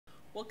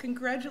Well,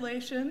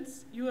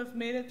 congratulations. You have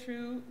made it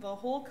through the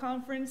whole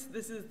conference.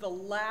 This is the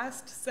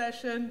last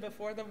session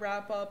before the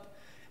wrap-up,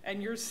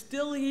 and you're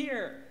still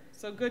here.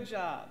 So good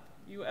job.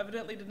 You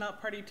evidently did not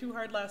party too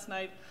hard last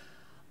night.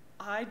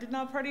 I did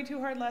not party too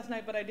hard last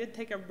night, but I did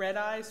take a red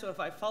eye, so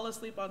if I fall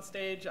asleep on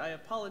stage, I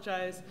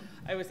apologize.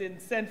 I was in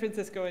San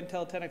Francisco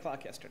until 10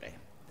 o'clock yesterday.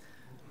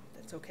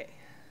 That's okay.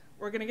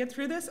 We're going to get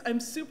through this. I'm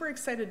super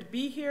excited to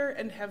be here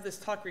and have this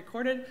talk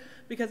recorded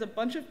because a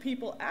bunch of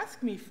people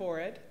ask me for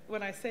it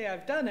when I say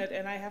I've done it,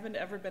 and I haven't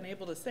ever been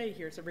able to say,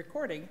 here's a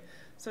recording.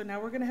 So now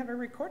we're going to have a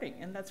recording,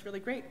 and that's really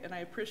great. And I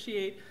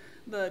appreciate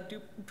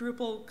the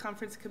Drupal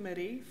Conference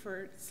Committee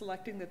for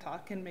selecting the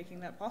talk and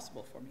making that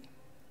possible for me.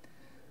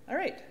 All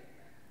right.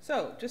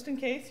 So just in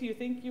case you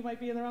think you might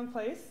be in the wrong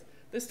place,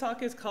 this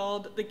talk is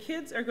called The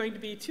Kids Are Going to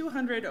Be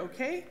 200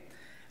 OK.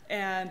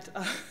 And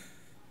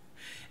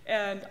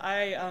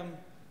I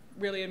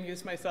really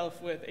amuse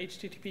myself with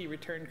HTTP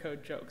return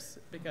code jokes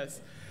because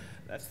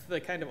that's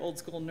the kind of old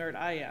school nerd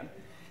I am.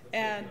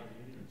 And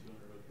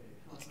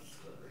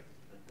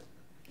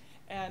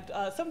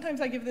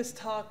sometimes I give this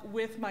talk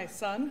with my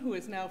son, who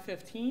is now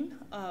 15,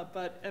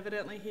 but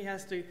evidently he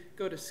has to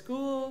go to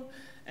school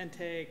and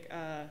take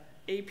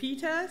AP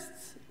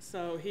tests,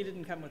 so he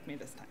didn't come with me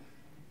this time.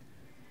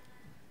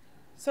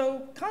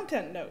 So,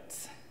 content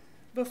notes.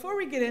 Before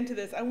we get into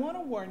this, I want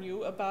to warn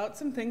you about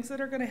some things that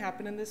are going to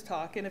happen in this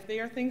talk, and if they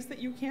are things that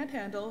you can't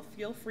handle,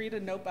 feel free to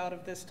nope out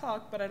of this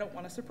talk, but I don't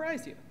want to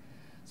surprise you.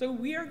 So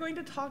we are going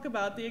to talk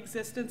about the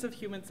existence of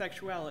human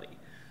sexuality.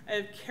 I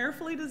have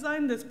carefully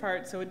designed this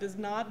part so it does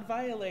not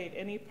violate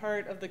any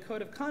part of the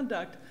code of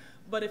conduct,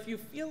 but if you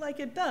feel like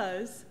it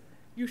does,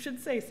 you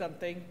should say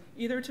something,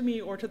 either to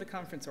me or to the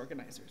conference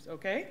organizers,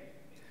 okay?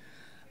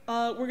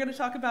 We're going to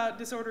talk about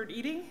disordered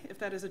eating. If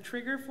that is a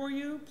trigger for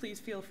you, please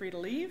feel free to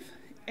leave.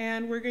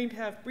 And we're going to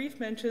have brief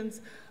mentions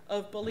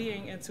of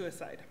bullying and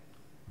suicide.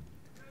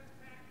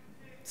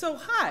 So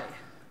hi,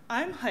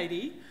 I'm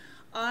Heidi.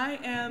 I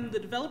am the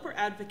developer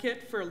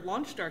advocate for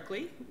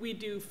LaunchDarkly. We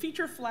do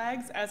feature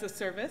flags as a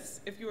service.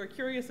 If you are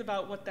curious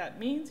about what that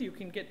means, you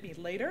can get me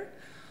later.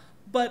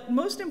 But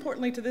most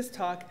importantly to this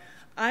talk,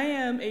 I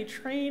am a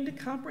trained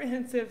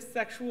comprehensive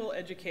sexual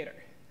educator.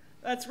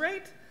 That's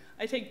right.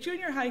 I take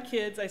junior high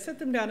kids, I sit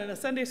them down in a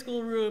Sunday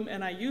school room,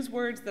 and I use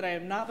words that I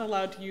am not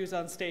allowed to use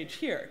on stage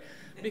here,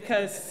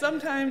 because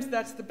sometimes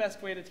that's the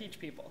best way to teach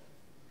people.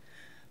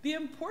 The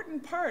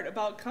important part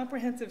about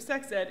comprehensive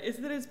sex ed is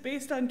that it's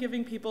based on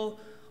giving people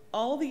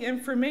all the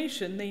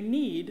information they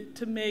need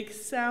to make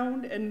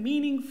sound and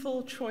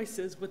meaningful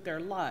choices with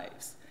their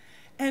lives.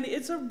 And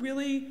it's a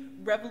really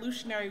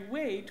revolutionary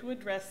way to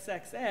address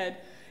sex ed,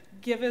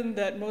 given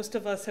that most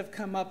of us have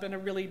come up in a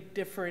really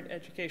different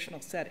educational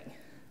setting.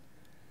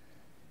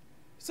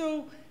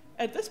 So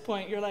at this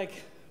point, you're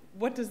like,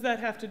 what does that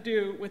have to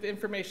do with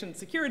information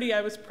security?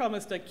 I was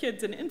promised a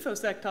kids and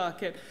Infosec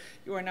talk, and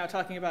you are now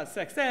talking about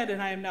sex ed,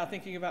 and I am now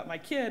thinking about my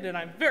kid, and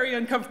I'm very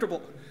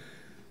uncomfortable.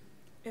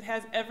 It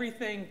has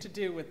everything to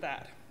do with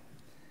that.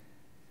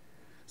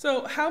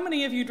 So how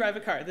many of you drive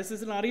a car? This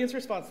is an audience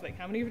response thing.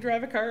 How many of you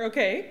drive a car?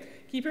 Okay,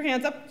 keep your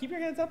hands up, keep your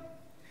hands up.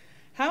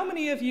 How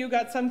many of you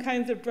got some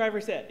kinds of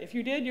driver's ed? If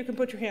you did, you can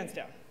put your hands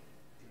down.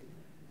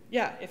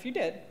 Yeah, if you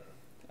did.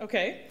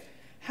 Okay.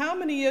 How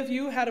many of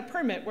you had a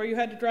permit where you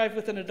had to drive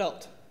with an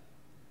adult?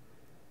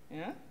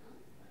 Yeah?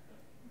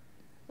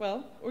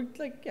 Well, or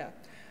like, yeah.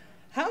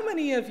 How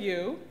many of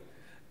you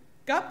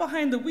got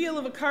behind the wheel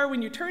of a car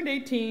when you turned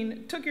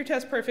 18, took your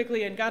test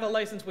perfectly, and got a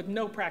license with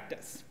no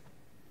practice?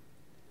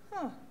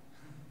 Huh.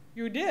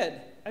 You did.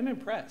 I'm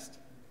impressed.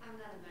 I'm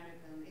not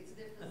American. It's a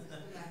different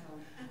system at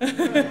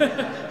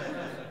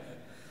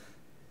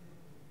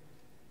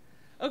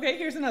home. Okay,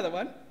 here's another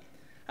one.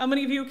 How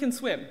many of you can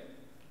swim?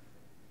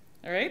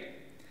 All right?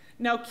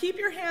 Now keep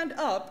your hand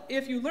up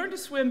if you learned to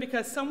swim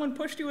because someone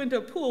pushed you into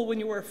a pool when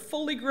you were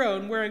fully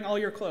grown wearing all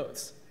your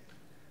clothes.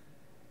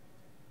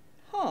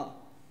 Huh.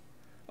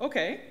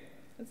 Okay,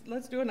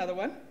 let's do another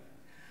one.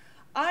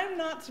 I'm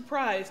not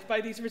surprised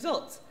by these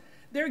results.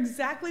 They're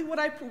exactly what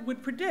I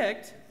would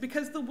predict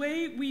because the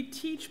way we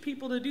teach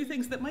people to do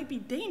things that might be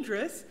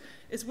dangerous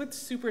is with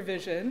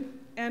supervision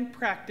and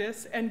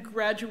practice and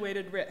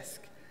graduated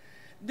risk.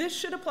 This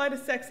should apply to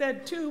sex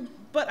ed too,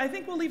 but I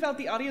think we'll leave out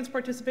the audience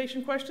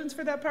participation questions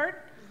for that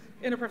part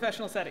in a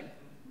professional setting.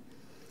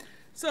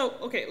 So,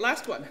 okay,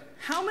 last one.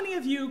 How many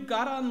of you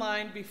got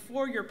online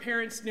before your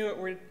parents knew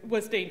it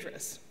was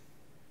dangerous?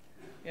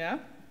 Yeah?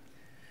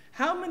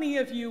 How many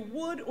of you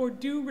would or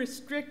do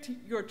restrict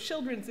your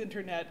children's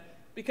internet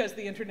because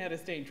the internet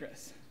is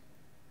dangerous?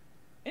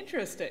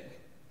 Interesting.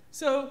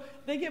 So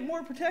they get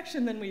more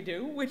protection than we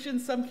do, which in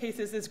some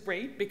cases is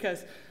great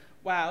because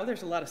wow,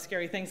 there's a lot of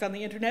scary things on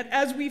the internet,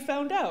 as we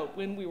found out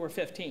when we were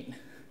 15.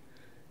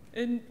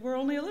 And we're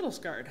only a little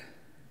scarred.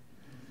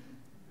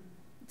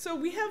 So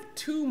we have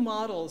two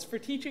models for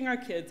teaching our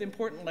kids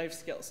important life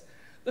skills.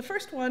 The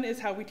first one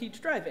is how we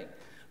teach driving.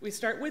 We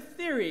start with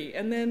theory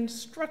and then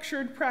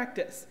structured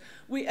practice.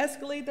 We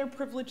escalate their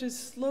privileges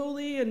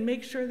slowly and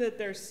make sure that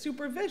there's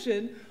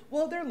supervision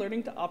while they're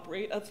learning to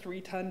operate a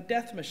 3-ton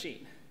death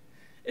machine.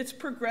 It's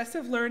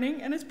progressive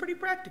learning and it's pretty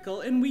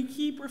practical, and we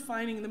keep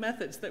refining the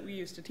methods that we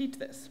use to teach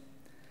this.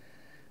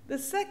 The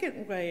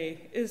second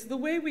way is the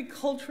way we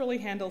culturally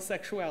handle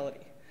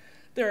sexuality.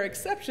 There are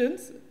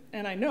exceptions,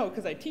 and I know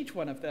because I teach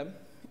one of them,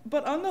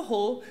 but on the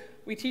whole,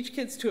 we teach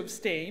kids to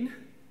abstain,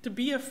 to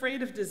be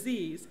afraid of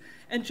disease,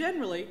 and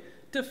generally,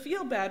 to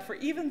feel bad for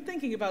even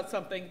thinking about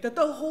something that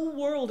the whole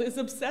world is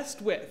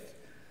obsessed with.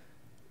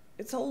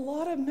 It's a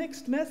lot of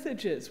mixed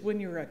messages when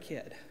you're a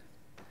kid.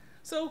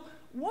 So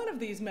one of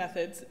these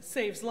methods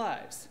saves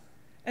lives,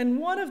 and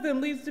one of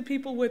them leads to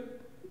people with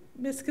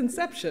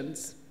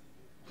misconceptions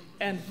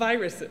and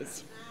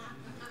viruses.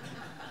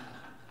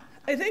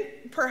 I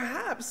think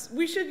perhaps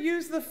we should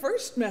use the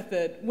first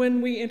method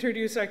when we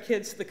introduce our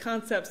kids to the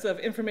concepts of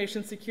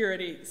information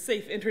security,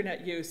 safe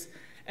internet use,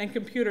 and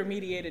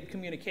computer-mediated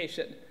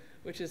communication,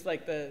 which is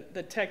like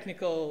the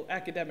technical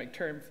academic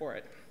term for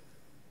it.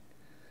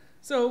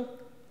 So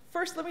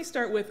first, let me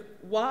start with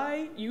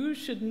why you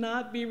should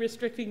not be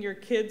restricting your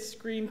kids'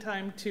 screen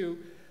time to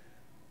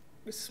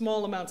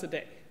small amounts a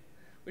day,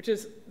 which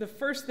is the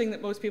first thing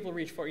that most people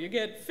reach for. You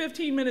get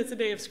 15 minutes a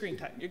day of screen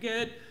time. You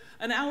get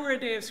an hour a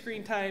day of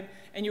screen time,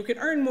 and you can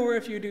earn more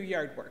if you do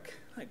yard work.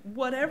 Like,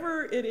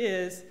 whatever it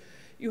is,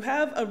 you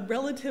have a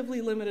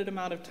relatively limited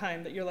amount of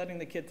time that you're letting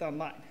the kids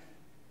online.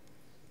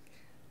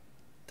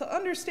 To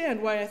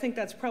understand why I think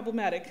that's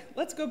problematic,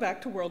 let's go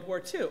back to World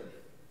War II.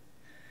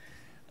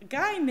 A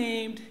guy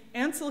named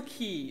Ansel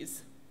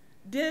Keys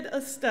did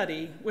a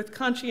study with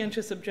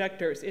conscientious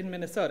objectors in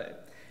Minnesota,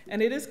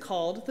 and it is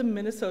called the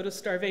Minnesota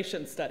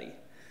Starvation Study.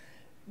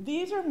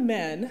 These are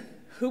men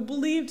who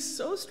believed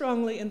so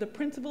strongly in the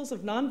principles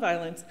of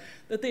nonviolence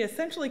that they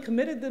essentially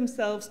committed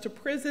themselves to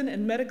prison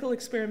and medical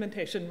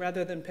experimentation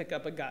rather than pick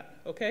up a gun,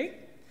 okay?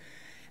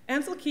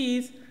 Ansel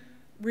Keys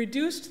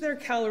reduced their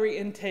calorie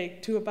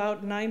intake to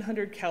about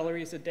 900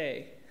 calories a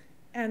day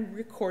and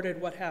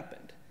recorded what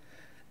happened.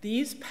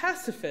 These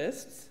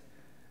pacifists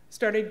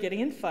started getting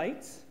in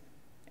fights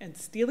and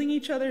stealing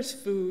each other's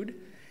food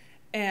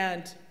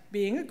and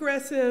being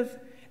aggressive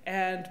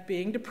and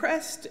being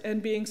depressed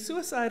and being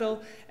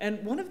suicidal,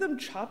 and one of them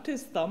chopped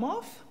his thumb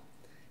off.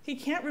 He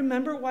can't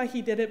remember why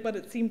he did it, but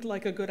it seemed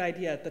like a good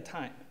idea at the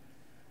time.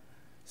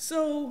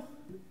 So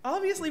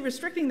obviously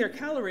restricting their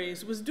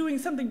calories was doing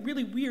something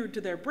really weird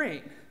to their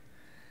brain.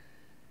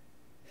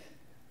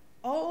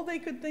 All they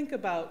could think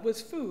about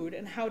was food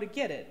and how to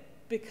get it,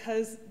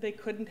 because they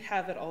couldn't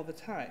have it all the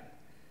time.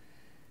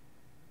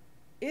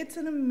 It's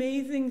an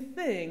amazing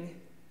thing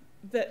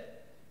that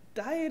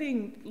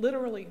dieting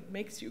literally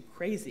makes you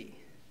crazy.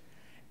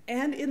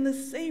 And in the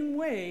same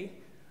way,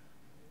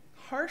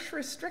 harsh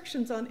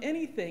restrictions on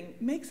anything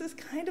makes us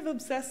kind of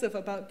obsessive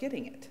about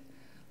getting it.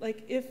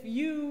 Like, if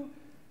you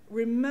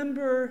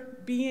remember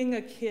being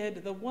a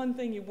kid, the one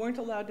thing you weren't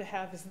allowed to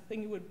have is the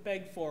thing you would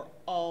beg for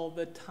all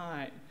the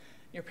time.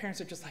 Your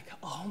parents are just like,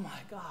 oh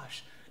my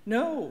gosh,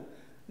 no,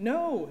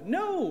 no,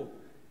 no,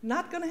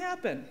 not gonna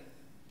happen.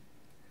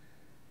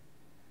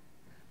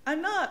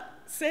 I'm not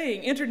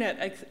saying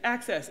internet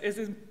access is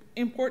as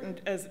important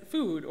as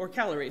food or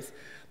calories,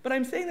 but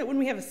I'm saying that when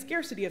we have a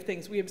scarcity of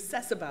things, we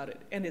obsess about it,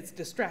 and it's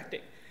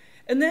distracting.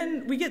 And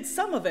then we get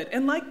some of it,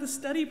 and like the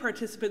study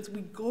participants,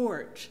 we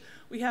gorge.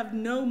 We have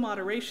no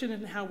moderation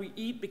in how we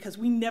eat because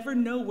we never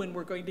know when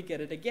we're going to get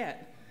it again.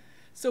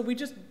 So we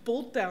just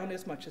bolt down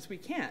as much as we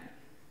can.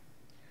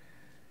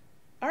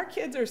 Our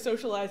kids are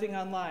socializing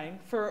online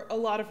for a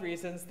lot of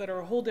reasons that are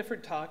a whole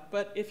different talk,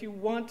 but if you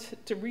want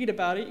to read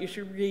about it, you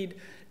should read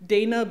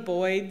Dana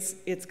Boyd's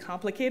It's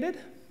Complicated.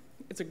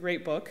 It's a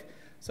great book,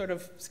 sort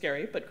of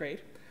scary, but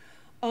great.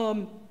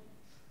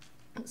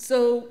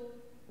 So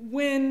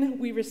when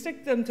we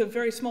restrict them to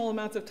very small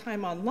amounts of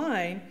time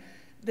online,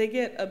 they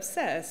get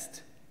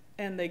obsessed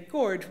and they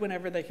gorge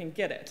whenever they can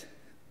get it.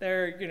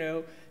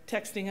 They're,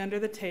 texting under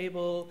the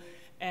table,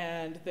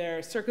 and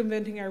they're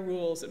circumventing our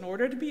rules in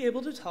order to be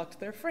able to talk to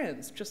their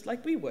friends, just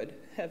like we would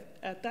have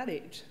at that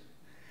age.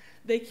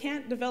 They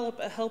can't develop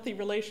a healthy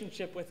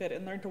relationship with it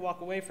and learn to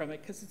walk away from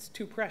it because it's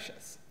too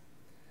precious.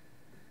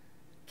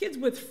 Kids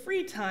with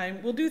free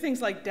time will do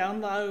things like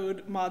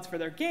download mods for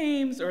their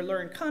games, or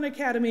learn Khan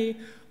Academy,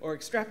 or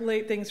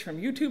extrapolate things from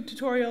YouTube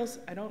tutorials.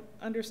 I don't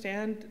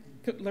understand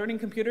learning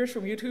computers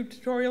from YouTube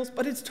tutorials,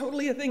 but it's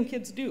totally a thing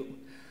kids do.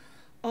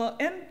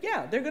 And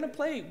yeah, they're gonna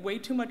play way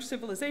too much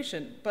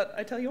Civilization, but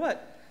I tell you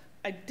what,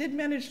 I did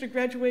manage to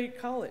graduate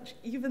college,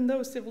 even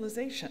though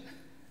Civilization.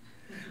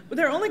 But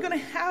they're only gonna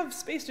have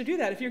space to do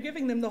that if you're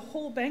giving them the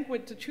whole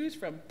banquet to choose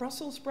from,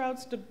 Brussels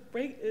sprouts to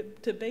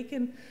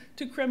bacon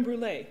to creme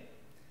brulee.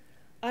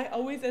 I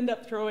always end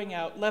up throwing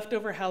out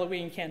leftover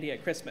Halloween candy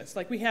at Christmas.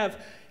 Like, we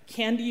have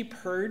candy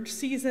purge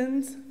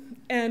seasons,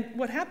 and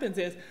what happens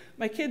is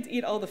my kids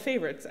eat all the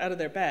favorites out of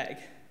their bag,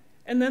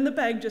 and then the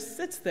bag just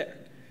sits there.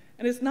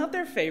 And it's not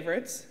their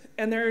favorites,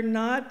 and they're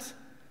not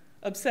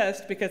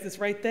obsessed because it's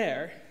right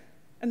there,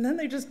 and then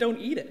they just don't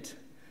eat it.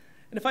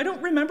 And if I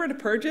don't remember to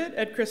purge it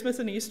at Christmas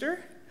and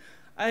Easter,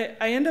 I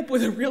end up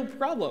with a real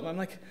problem. I'm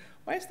like,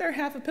 why is there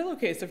half a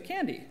pillowcase of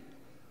candy?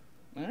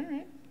 All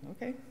right,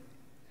 okay.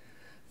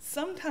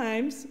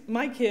 Sometimes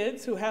my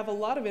kids who have a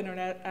lot of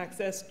internet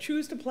access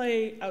choose to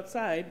play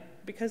outside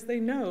because they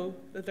know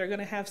that they're going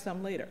to have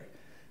some later.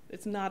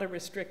 It's not a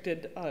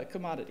restricted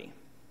commodity.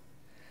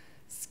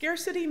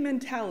 Scarcity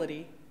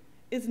mentality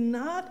is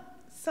not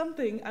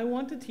something I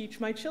want to teach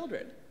my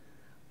children.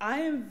 I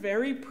am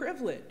very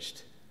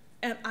privileged,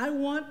 and I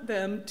want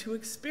them to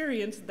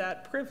experience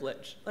that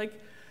privilege. Like,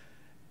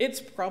 it's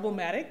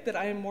problematic that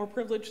I am more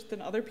privileged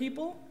than other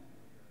people,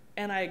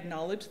 and I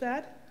acknowledge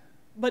that.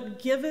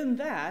 But given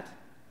that,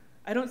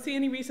 I don't see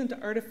any reason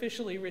to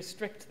artificially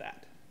restrict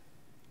that.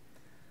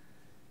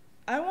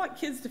 I want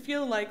kids to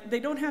feel like they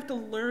don't have to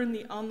learn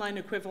the online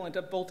equivalent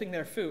of bolting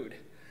their food.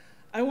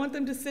 I want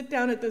them to sit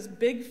down at this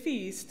big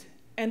feast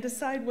and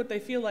decide what they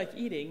feel like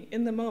eating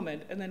in the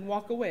moment and then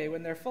walk away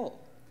when they're full.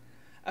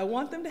 I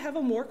want them to have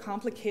a more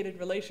complicated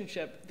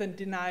relationship than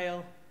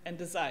denial and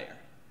desire.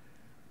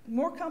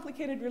 More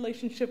complicated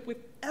relationship with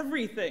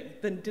everything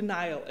than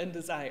denial and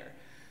desire.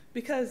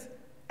 Because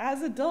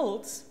as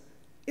adults,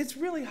 it's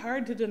really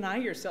hard to deny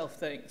yourself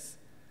things.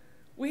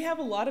 We have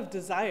a lot of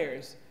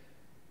desires,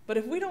 but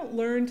if we don't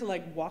learn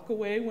to walk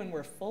away when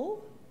we're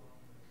full,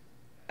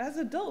 as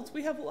adults,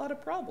 we have a lot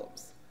of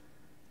problems.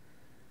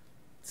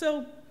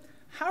 So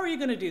how are you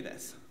going to do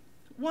this?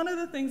 One of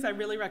the things I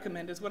really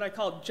recommend is what I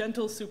call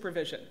gentle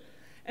supervision.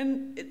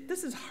 And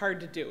this is hard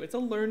to do. It's a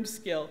learned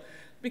skill,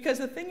 because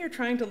the thing you're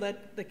trying to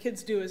let the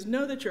kids do is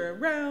know that you're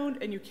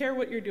around and you care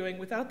what you're doing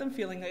without them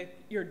feeling like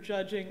you're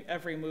judging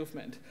every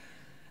movement.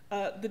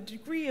 The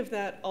degree of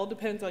that all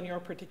depends on your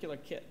particular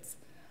kids.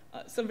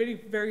 Somebody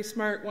very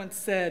smart once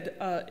said,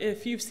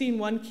 if you've seen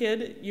one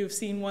kid, you've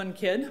seen one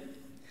kid.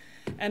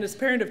 And as a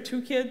parent of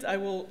 2 kids, I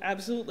will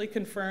absolutely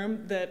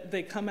confirm that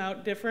they come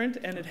out different,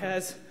 and it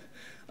has,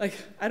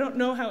 I don't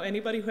know how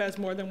anybody who has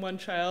more than one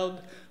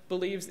child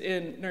believes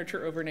in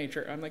nurture over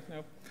nature. I'm like,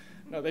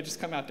 no, they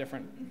just come out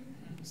different.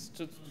 It's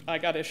just, I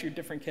got issued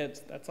different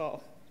kids, that's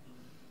all.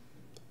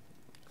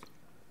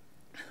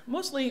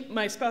 Mostly,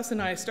 my spouse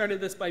and I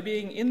started this by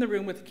being in the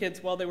room with the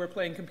kids while they were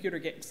playing computer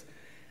games,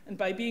 and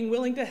by being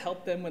willing to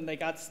help them when they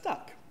got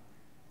stuck.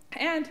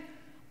 And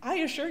I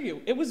assure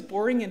you, it was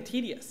boring and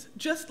tedious.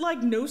 Just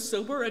like no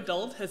sober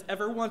adult has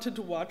ever wanted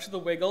to watch The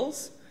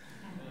Wiggles,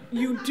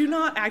 you do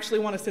not actually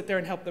want to sit there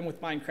and help them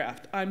with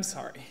Minecraft. I'm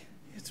sorry.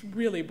 It's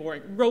really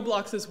boring.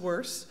 Roblox is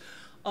worse.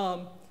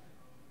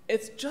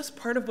 It's just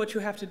part of what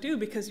you have to do,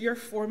 because you're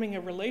forming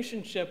a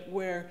relationship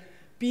where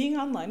being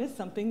online is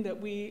something that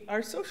we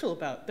are social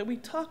about, that we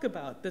talk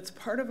about, that's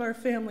part of our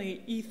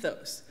family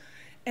ethos.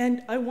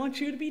 And I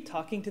want you to be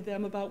talking to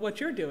them about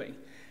what you're doing.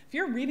 If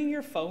you're reading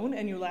your phone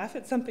and you laugh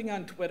at something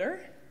on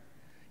Twitter,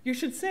 you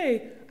should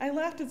say, I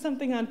laughed at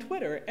something on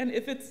Twitter. And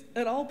if it's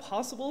at all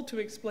possible to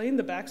explain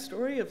the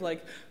backstory of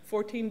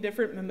 14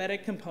 different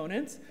mimetic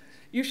components,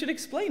 you should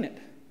explain it.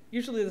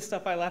 Usually the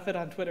stuff I laugh at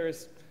on Twitter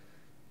is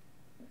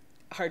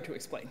hard to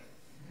explain.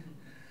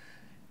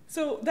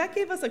 So that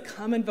gave us a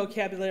common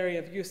vocabulary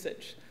of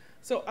usage.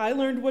 So I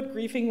learned what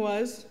griefing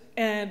was,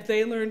 and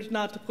they learned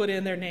not to put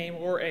in their name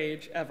or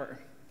age ever.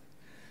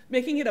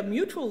 Making it a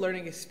mutual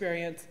learning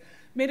experience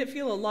made it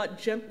feel a lot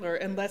gentler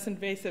and less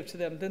invasive to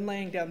them than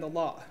laying down the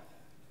law.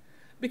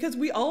 Because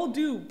we all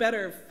do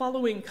better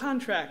following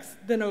contracts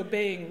than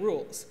obeying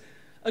rules.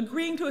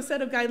 Agreeing to a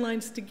set of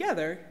guidelines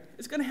together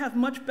is going to have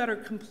much better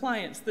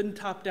compliance than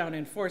top-down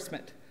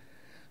enforcement.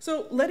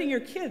 So letting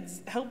your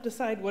kids help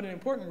decide what an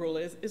important rule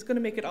is going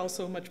to make it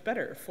also much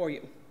better for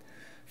you.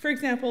 For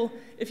example,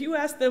 if you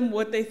ask them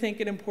what they think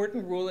an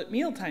important rule at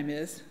mealtime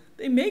is,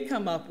 they may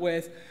come up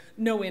with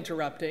no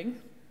interrupting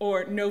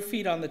or no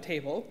feet on the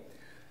table.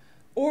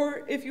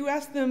 Or if you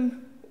ask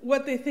them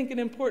what they think an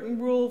important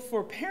rule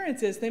for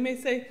parents is, they may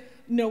say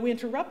no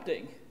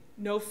interrupting,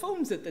 no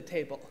phones at the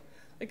table.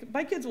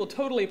 My kids will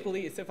totally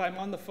police if I'm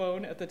on the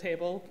phone at the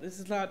table. This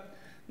is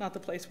not the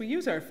place we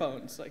use our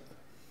phones.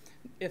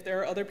 If there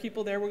are other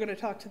people there, we're going to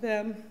talk to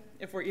them.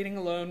 If we're eating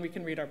alone, we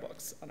can read our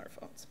books on our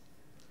phones.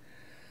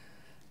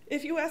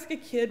 If you ask a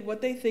kid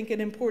what they think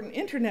an important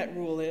internet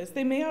rule is,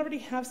 they may already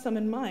have some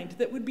in mind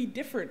that would be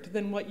different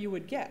than what you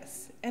would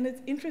guess. And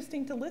it's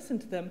interesting to listen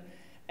to them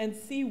and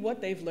see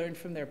what they've learned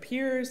from their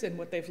peers and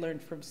what they've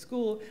learned from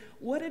school,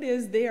 what it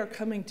is they are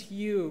coming to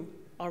you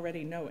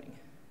already knowing.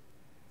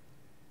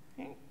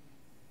 Okay.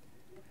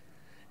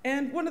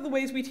 And one of the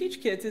ways we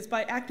teach kids is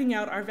by acting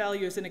out our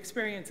values and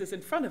experiences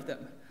in front of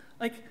them.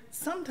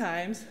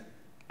 Sometimes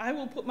I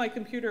will put my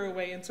computer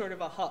away in sort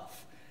of a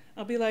huff.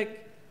 I'll be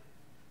like,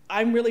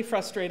 I'm really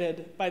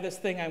frustrated by this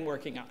thing I'm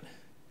working on,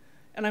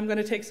 and I'm going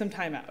to take some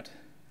time out.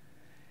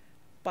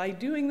 By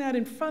doing that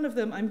in front of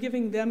them, I'm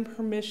giving them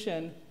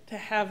permission to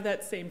have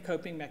that same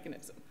coping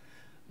mechanism.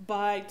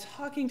 By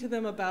talking to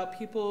them about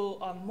people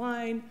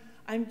online,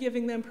 I'm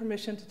giving them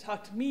permission to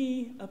talk to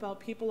me about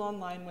people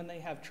online when they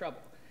have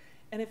trouble.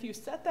 And if you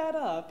set that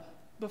up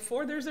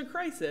before there's a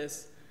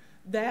crisis,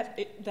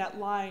 that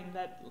line,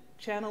 that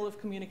channel of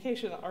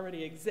communication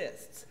already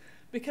exists.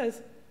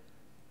 Because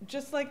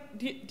just like,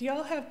 do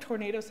y'all have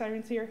tornado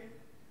sirens here?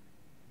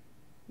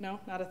 No,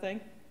 not a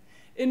thing?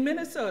 In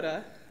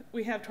Minnesota,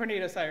 we have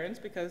tornado sirens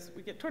because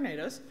we get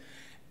tornadoes.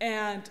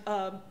 And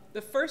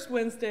the first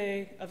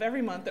Wednesday of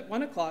every month at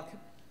 1 o'clock,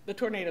 the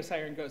tornado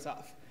siren goes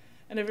off.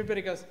 And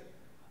everybody goes,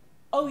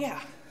 oh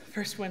yeah,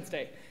 first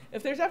Wednesday.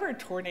 If there's ever a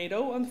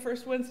tornado on the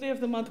first Wednesday of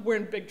the month, we're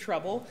in big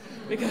trouble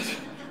because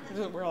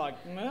we're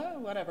like, nah,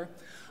 whatever.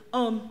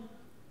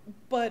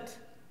 But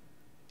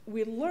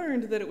we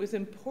learned that it was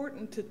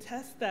important to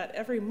test that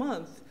every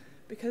month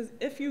because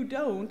if you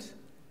don't, it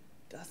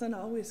doesn't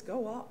always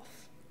go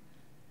off.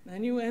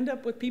 Then you end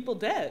up with people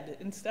dead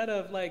instead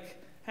of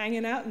like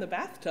hanging out in the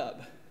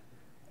bathtub.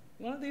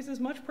 One of these is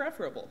much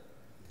preferable.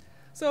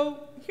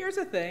 So here's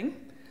the thing.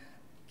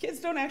 Kids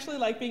don't actually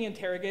like being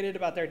interrogated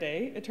about their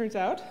day, it turns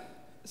out.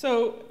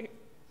 So,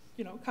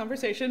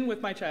 conversation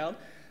with my child,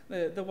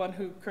 the one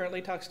who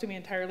currently talks to me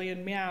entirely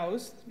in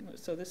meows,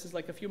 so this is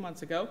like a few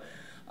months ago.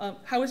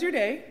 How was your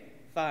day?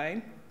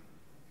 Fine.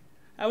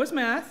 How was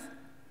math?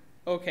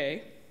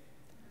 Okay.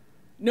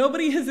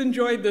 Nobody has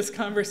enjoyed this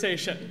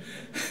conversation.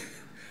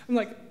 I'm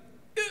like,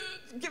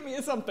 give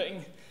me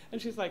something. And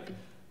she's like,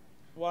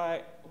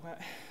 why?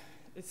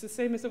 It's the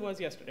same as it was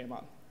yesterday,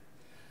 Mom.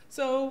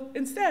 So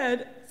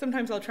instead,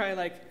 sometimes I'll try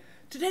like,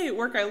 today at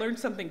work I learned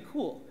something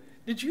cool.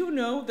 Did you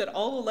know that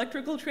all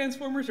electrical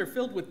transformers are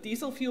filled with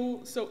diesel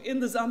fuel, so in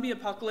the zombie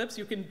apocalypse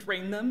you can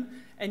drain them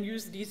and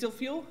use diesel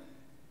fuel?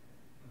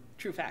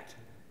 True fact.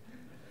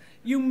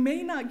 You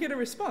may not get a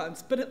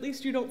response, but at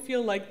least you don't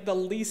feel like the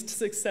least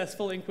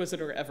successful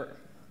Inquisitor ever.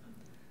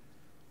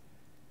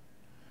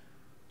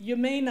 You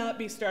may not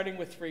be starting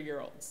with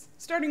 3-year-olds.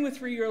 Starting with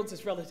 3-year-olds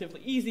is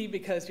relatively easy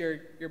because you're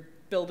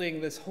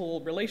building this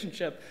whole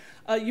relationship.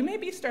 You may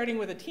be starting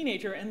with a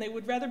teenager and they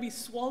would rather be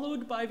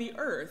swallowed by the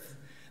earth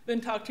than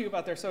talk to you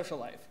about their social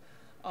life.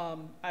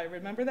 I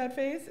remember that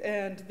phase,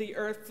 and the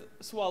earth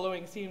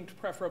swallowing seemed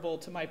preferable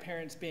to my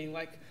parents being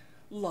like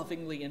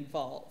lovingly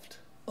involved.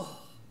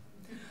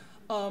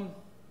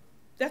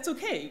 That's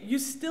okay. You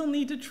still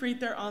need to treat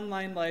their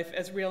online life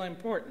as real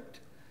important.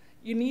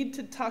 You need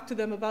to talk to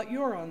them about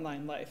your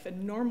online life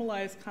and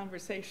normalize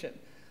conversation.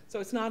 So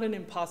it's not an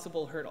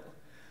impossible hurdle.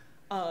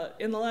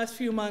 In the last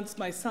few months,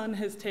 my son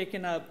has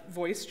taken up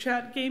voice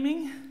chat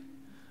gaming,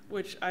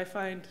 which I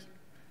find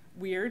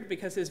weird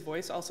because his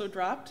voice also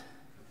dropped.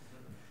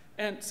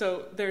 And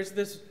so there's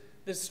this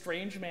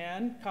strange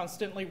man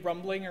constantly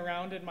rumbling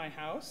around in my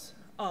house.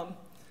 I'm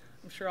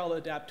sure I'll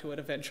adapt to it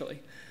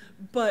eventually.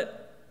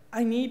 But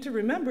I need to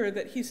remember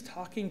that he's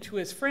talking to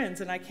his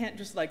friends, and I can't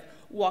just like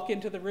walk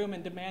into the room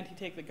and demand he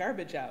take the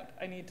garbage out.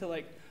 I need to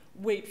like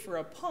wait for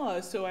a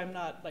pause so I'm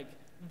not like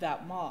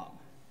that mom.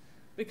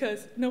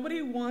 Because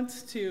nobody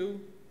wants to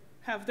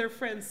have their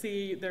friends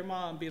see their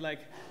mom be like,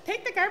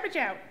 take the garbage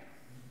out.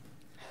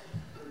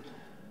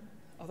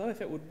 Although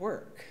if it would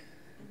work.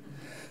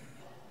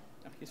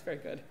 No, he's very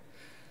good.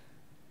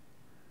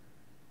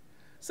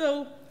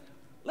 So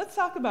let's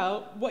talk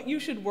about what you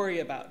should worry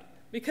about.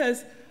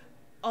 Because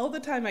all the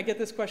time I get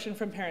this question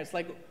from parents,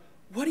 like,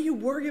 what do you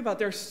worry about?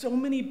 There are so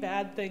many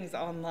bad things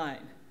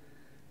online.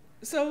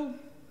 So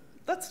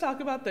let's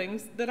talk about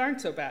things that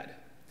aren't so bad.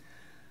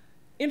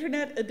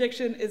 Internet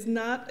addiction is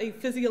not a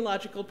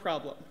physiological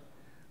problem.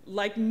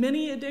 Like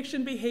many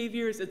addiction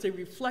behaviors, it's a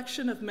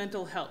reflection of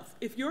mental health.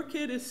 If your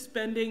kid is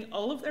spending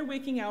all of their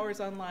waking hours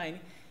online,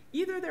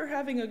 either they're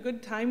having a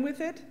good time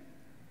with it,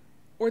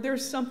 or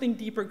there's something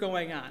deeper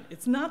going on.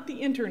 It's not the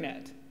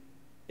internet.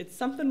 It's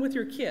something with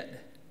your kid.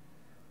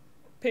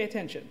 Pay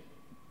attention.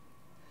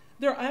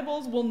 Their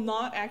eyeballs will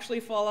not actually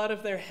fall out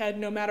of their head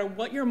no matter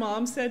what your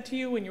mom said to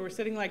you when you were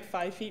sitting like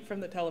 5 feet from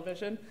the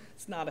television.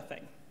 It's not a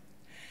thing.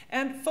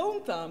 And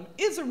phone thumb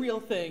is a real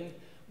thing,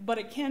 but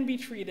it can be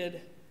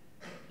treated.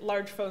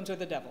 Large phones are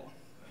the devil.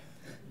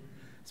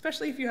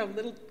 Especially if you have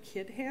little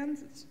kid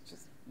hands,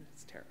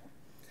 it's terrible.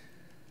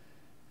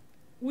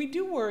 We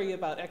do worry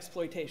about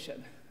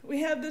exploitation.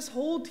 We have this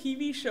whole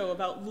TV show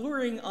about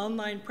luring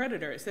online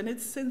predators, and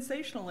it's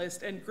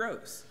sensationalist and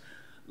gross.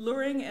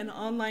 Luring and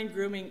online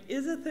grooming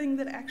is a thing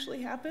that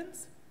actually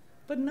happens,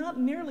 but not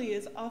nearly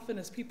as often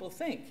as people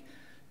think.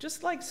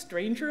 Just like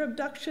stranger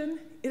abduction,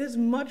 it is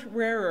much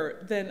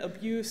rarer than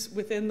abuse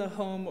within the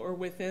home or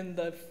within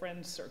the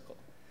friend circle.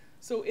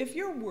 So if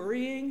you're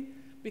worrying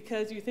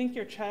because you think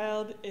your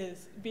child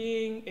is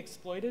being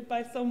exploited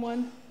by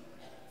someone,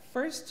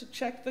 first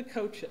check the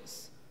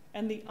coaches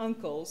and the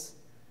uncles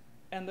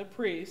and the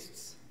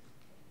priests,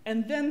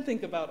 and then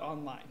think about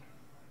online.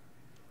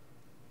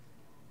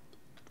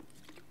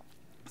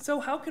 So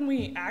how can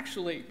we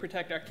actually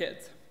protect our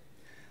kids?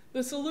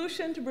 The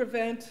solution to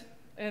prevent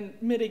and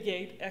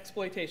mitigate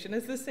exploitation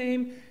is the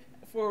same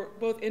for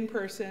both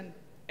in-person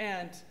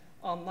and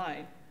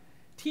online.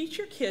 Teach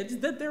your kids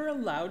that they're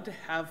allowed to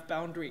have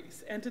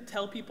boundaries and to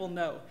tell people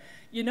no.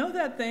 You know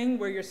that thing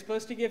where you're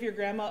supposed to give your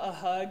grandma a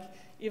hug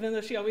even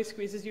though she always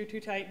squeezes you too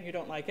tight and you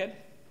don't like it?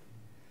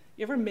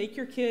 You ever make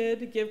your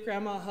kid give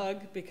grandma a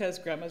hug because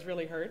grandma's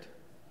really hurt?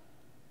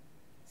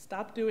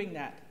 Stop doing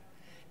that.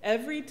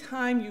 Every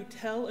time you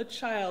tell a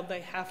child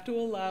they have to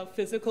allow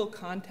physical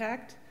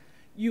contact,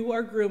 you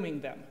are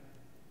grooming them.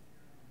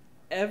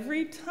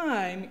 Every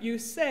time you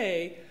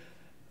say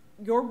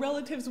your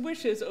relative's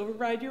wishes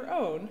override your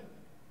own,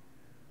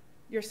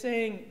 you're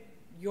saying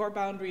your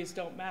boundaries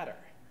don't matter.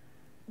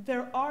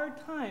 There are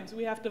times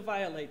we have to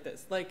violate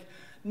this, like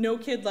no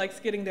kid likes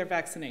getting their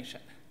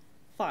vaccination.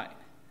 Fine.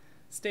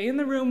 Stay in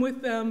the room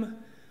with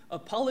them,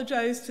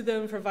 apologize to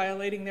them for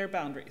violating their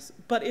boundaries.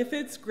 But if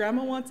it's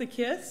grandma wants a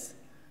kiss,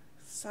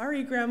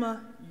 sorry grandma,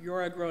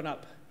 you're a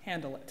grown-up,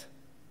 handle it.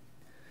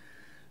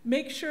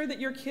 Make sure that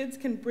your kids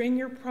can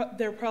bring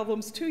their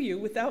problems to you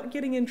without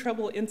getting in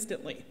trouble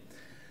instantly.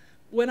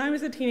 When I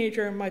was a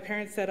teenager, my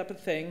parents set up a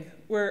thing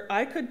where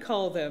I could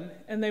call them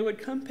and they would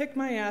come pick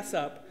my ass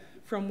up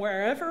from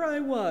wherever I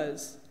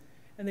was,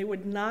 and they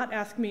would not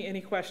ask me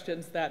any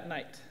questions that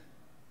night.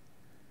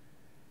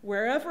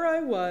 Wherever I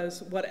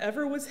was,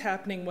 whatever was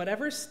happening,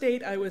 whatever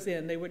state I was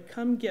in, they would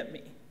come get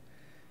me.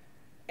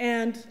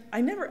 And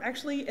I never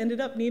actually ended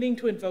up needing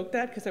to invoke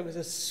that because I was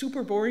a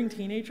super boring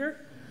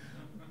teenager.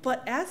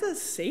 But as a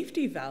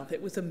safety valve,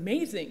 it was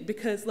amazing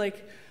because,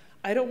 like,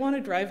 I don't want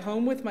to drive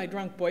home with my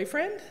drunk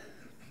boyfriend.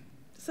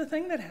 It's a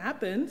thing that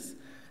happens.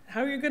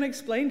 How are you going to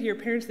explain to your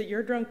parents that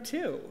you're drunk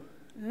too?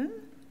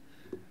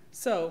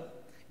 So,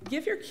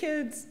 give your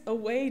kids a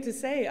way to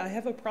say, I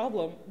have a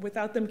problem,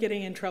 without them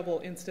getting in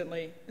trouble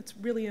instantly. It's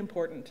really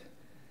important.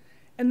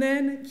 And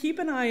then keep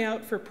an eye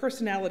out for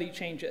personality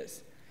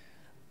changes.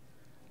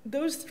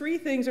 Those three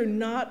things are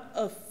not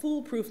a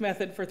foolproof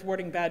method for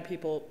thwarting bad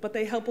people, but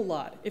they help a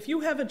lot. If you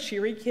have a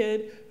cheery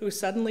kid who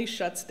suddenly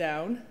shuts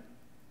down,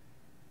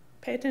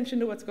 pay attention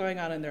to what's going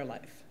on in their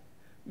life.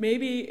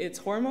 Maybe it's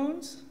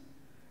hormones,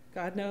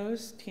 God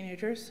knows,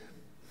 teenagers.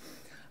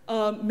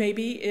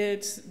 Maybe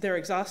they're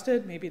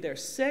exhausted, maybe they're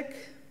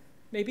sick,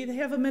 maybe they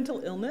have a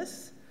mental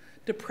illness.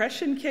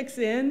 Depression kicks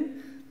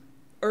in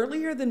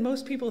earlier than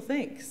most people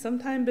think,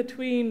 sometime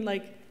between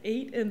like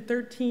 8 and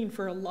 13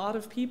 for a lot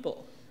of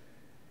people.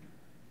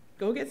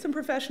 Go get some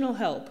professional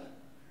help,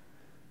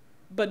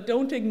 but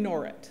don't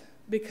ignore it,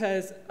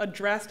 because a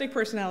drastic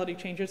personality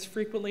change is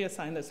frequently a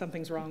sign that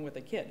something's wrong with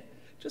a kid.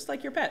 Just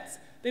like your pets.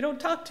 They don't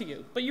talk to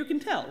you, but you can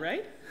tell,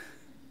 right?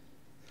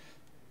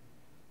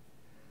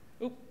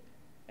 Oop,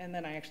 and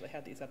then I actually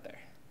had these up there.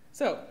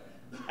 So,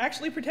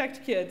 actually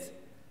protect kids.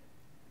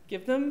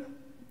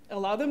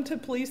 Allow them to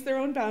police their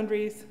own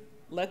boundaries,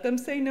 let them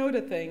say no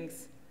to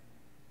things,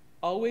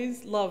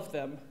 always love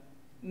them,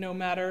 no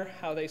matter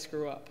how they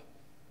screw up.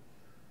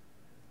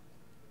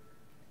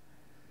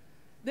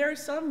 There are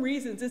some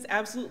reasons it's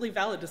absolutely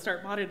valid to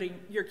start monitoring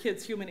your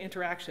kids' human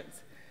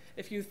interactions.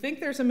 If you think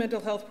there's a mental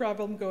health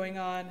problem going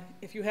on,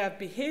 if you have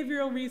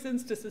behavioral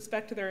reasons to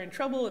suspect they're in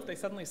trouble, if they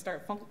suddenly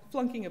start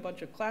flunking a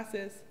bunch of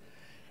classes,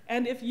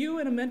 and if you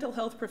and a mental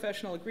health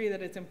professional agree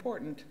that it's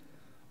important,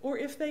 or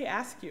if they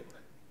ask you.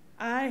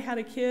 I had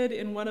a kid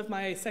in one of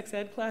my sex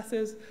ed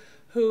classes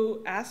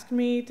who asked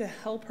me to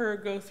help her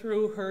go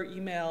through her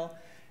email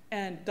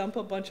and dump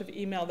a bunch of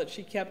email that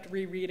she kept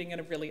rereading in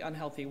a really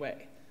unhealthy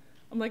way.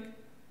 I'm like,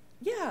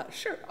 yeah,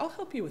 sure, I'll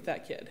help you with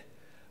that, kid.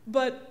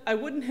 But I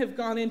wouldn't have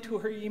gone into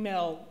her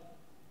email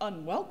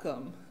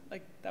unwelcome.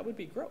 Like, that would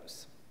be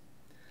gross.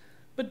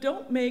 But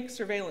don't make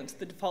surveillance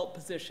the default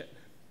position.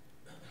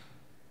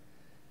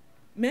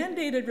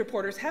 Mandated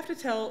reporters have to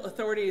tell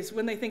authorities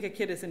when they think a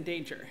kid is in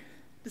danger.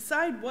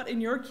 Decide what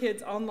in your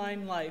kid's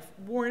online life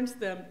warrants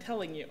them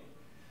telling you.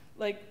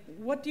 Like,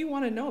 what do you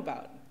want to know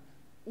about?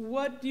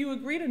 What do you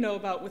agree to know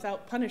about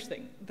without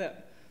punishing them?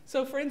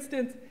 So for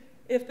instance,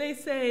 if they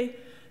say,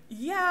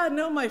 yeah,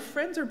 no, my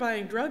friends are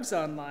buying drugs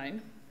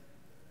online,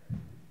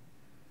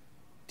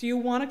 do you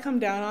want to come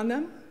down on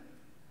them?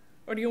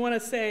 Or do you want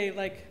to say,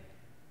 like,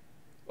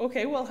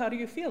 okay, well, how do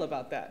you feel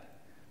about that?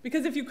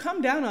 Because if you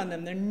come down on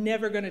them, they're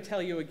never going to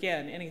tell you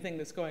again anything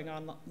that's going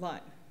on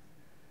online.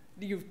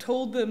 You've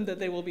told them that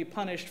they will be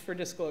punished for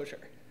disclosure.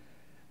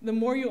 The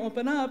more you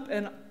open up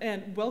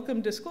and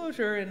welcome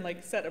disclosure and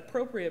like set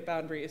appropriate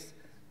boundaries,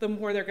 the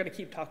more they're going to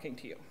keep talking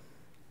to you.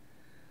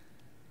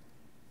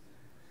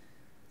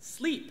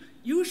 Sleep.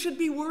 You should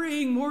be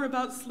worrying more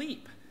about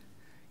sleep.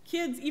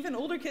 Kids, even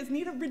older kids,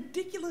 need a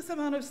ridiculous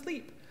amount of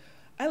sleep.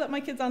 I let my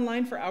kids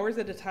online for hours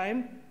at a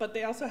time, but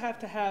they also have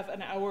to have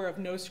an hour of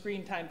no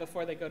screen time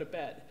before they go to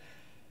bed.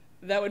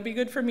 That would be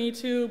good for me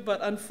too,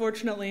 but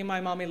unfortunately my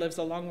mommy lives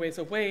a long ways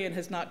away and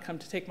has not come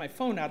to take my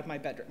phone out of my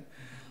bedroom.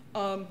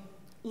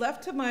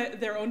 Left to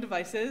their own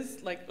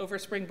devices, like over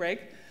spring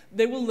break,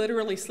 they will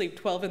literally sleep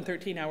 12 and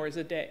 13 hours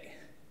a day.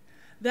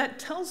 That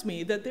tells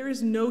me that there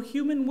is no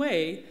human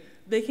way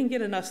they can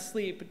get enough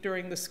sleep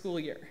during the school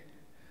year.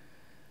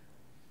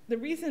 The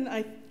reason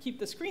I keep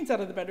the screens out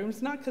of the bedroom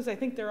is not because I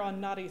think they're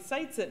on naughty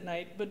sites at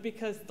night, but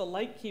because the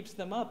light keeps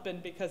them up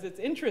and because it's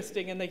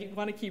interesting and they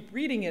want to keep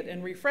reading it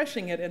and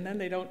refreshing it, and then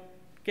they don't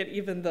get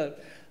even the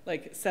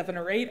 7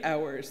 or 8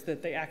 hours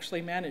that they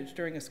actually manage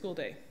during a school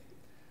day.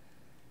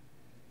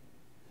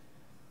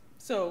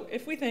 So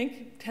if we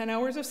think 10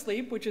 hours of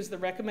sleep, which is the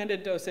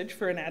recommended dosage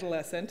for an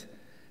adolescent,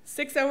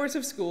 6 hours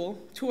of school,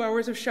 2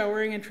 hours of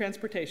showering and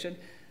transportation,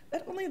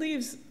 that only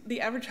leaves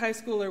the average high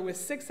schooler with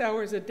 6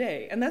 hours a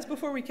day, and that's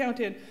before we count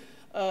in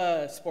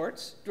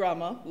sports,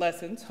 drama,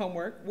 lessons,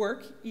 homework,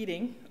 work,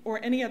 eating, or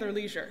any other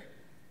leisure.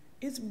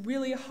 It's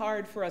really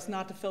hard for us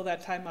not to fill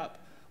that time up.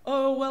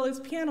 Oh, well, it's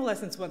piano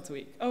lessons once a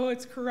week. Oh,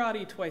 it's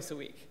karate twice a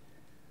week.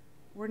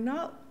 We're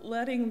not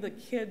letting the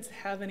kids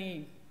have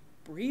any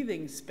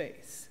breathing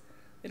space.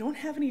 They don't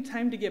have any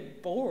time to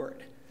get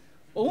bored.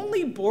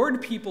 Only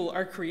bored people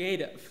are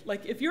creative.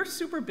 Like, if you're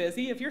super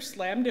busy, if you're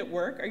slammed at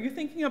work, are you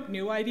thinking up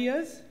new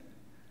ideas?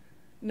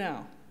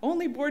 No.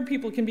 Only bored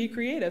people can be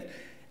creative.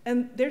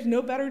 And there's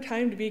no better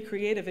time to be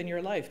creative in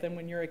your life than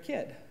when you're a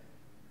kid.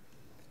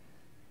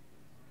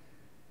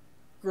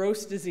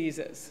 Gross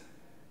diseases.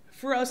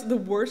 For us, the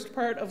worst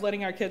part of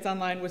letting our kids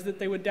online was that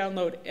they would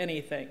download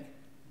anything.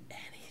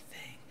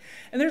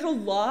 And there's a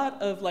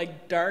lot of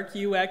like dark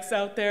UX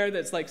out there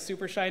that's like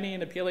super shiny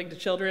and appealing to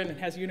children and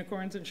has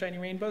unicorns and shiny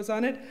rainbows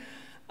on it.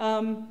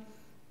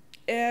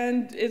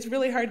 And it's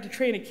really hard to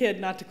train a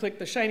kid not to click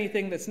the shiny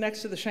thing that's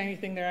next to the shiny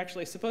thing they're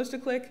actually supposed to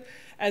click,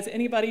 as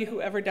anybody who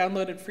ever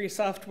downloaded free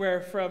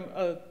software from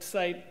a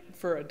site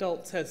for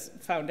adults has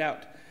found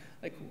out.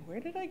 Like, where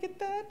did I get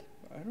that?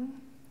 I don't know.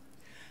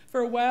 For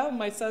a while,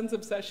 my son's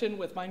obsession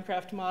with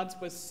Minecraft mods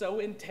was so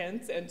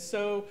intense and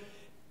so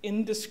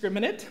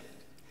indiscriminate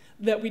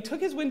that we took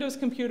his Windows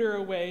computer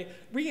away,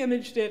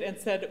 re-imaged it, and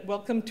said,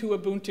 "Welcome to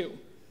Ubuntu."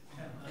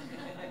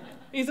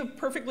 He's a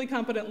perfectly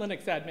competent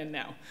Linux admin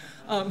now.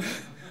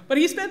 But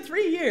he spent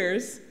 3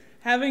 years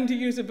having to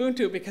use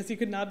Ubuntu because he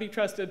could not be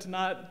trusted to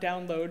not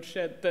download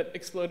shit that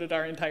exploded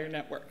our entire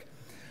network.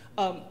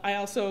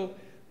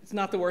 It's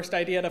not the worst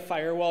idea to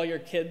firewall your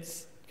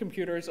kids'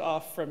 computers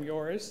off from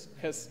yours,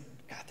 because,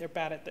 God, they're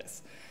bad at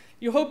this.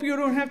 You hope you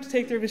don't have to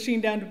take their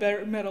machine down to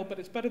bare metal, but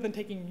it's better than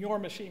taking your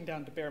machine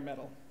down to bare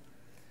metal.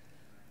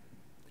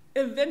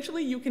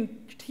 Eventually, you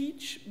can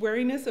teach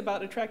wariness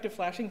about attractive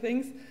flashing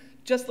things,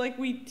 just like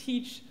we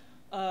teach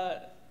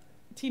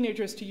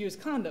teenagers to use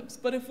condoms.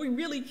 But if we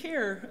really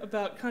care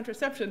about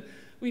contraception,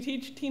 we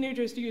teach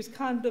teenagers to use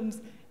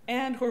condoms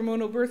and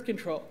hormonal birth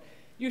control.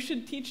 You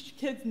should teach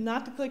kids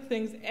not to click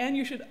things, and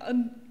you should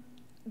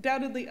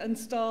undoubtedly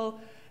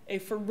install a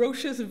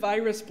ferocious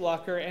virus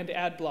blocker and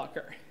ad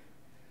blocker.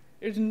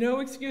 There's no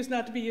excuse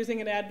not to be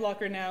using an ad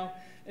blocker now.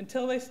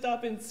 Until they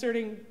stop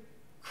inserting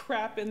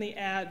crap in the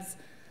ads,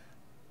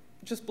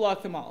 just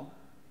block them all.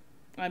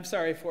 I'm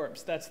sorry,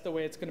 Forbes, that's the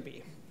way it's going to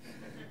be.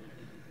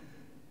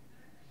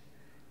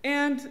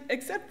 And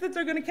accept that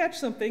they're going to catch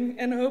something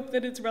and hope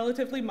that it's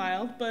relatively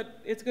mild, but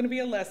it's going to be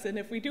a lesson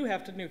if we do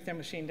have to nuke their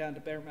machine down to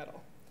bare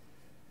metal.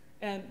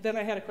 And then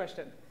I had a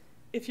question.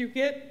 If you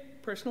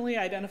get personally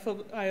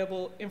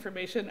identifiable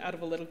information out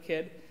of a little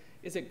kid,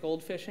 is it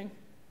gold fishing?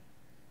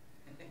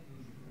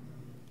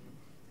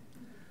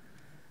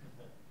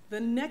 The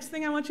next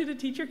thing I want you to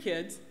teach your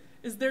kids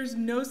is there's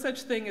no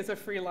such thing as a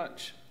free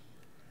lunch.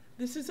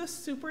 This is a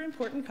super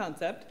important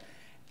concept,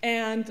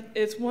 and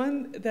it's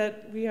one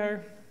that we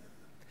are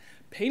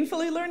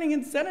painfully learning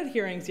in Senate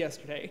hearings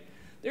yesterday.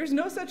 There's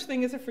no such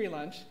thing as a free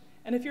lunch,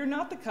 and if you're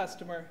not the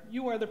customer,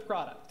 you are the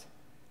product.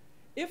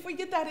 If we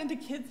get that into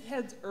kids'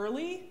 heads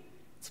early,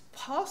 it's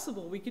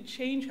possible we could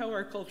change how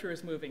our culture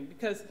is moving,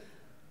 because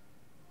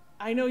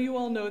I know you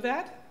all know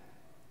that,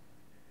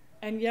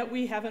 and yet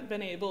we haven't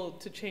been able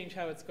to change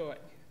how it's going.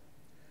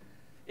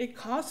 It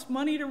costs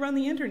money to run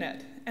the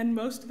internet, and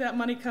most of that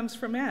money comes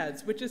from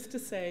ads, which is to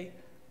say,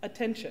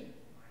 attention.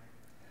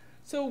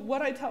 So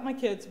what I taught my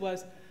kids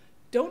was,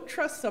 don't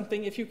trust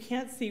something if you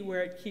can't see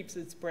where it keeps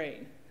its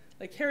brain.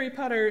 Like Harry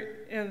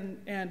Potter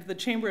and the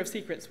Chamber of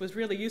Secrets was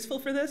really useful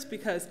for this,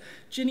 because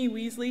Ginny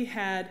Weasley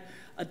had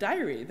a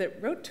diary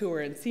that wrote to her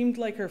and seemed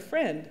like her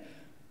friend,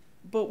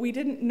 but we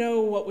didn't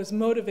know what was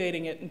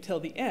motivating it until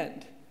the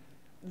end.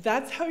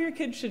 That's how your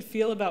kids should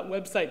feel about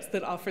websites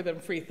that offer them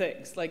free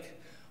things. Like,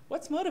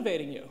 what's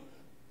motivating you?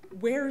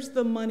 Where's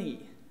the money?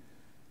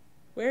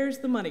 Where's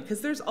the money?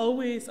 Because there's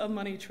always a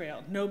money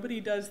trail. Nobody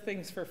does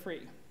things for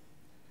free.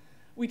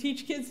 We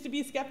teach kids to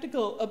be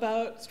skeptical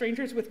about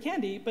strangers with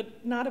candy,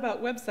 but not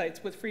about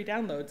websites with free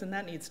downloads, and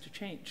that needs to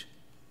change.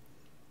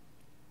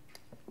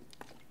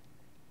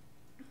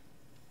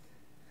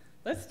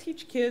 Let's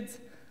teach kids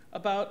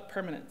about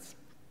permanence.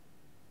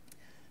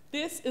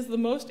 This is the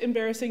most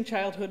embarrassing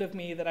childhood of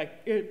me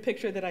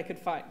picture that I could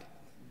find.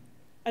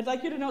 I'd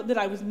like you to know that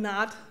I was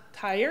not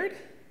tired.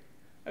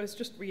 I was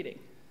just reading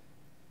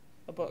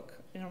a book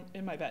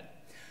in my bed.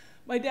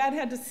 My dad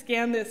had to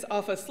scan this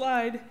off a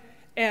slide,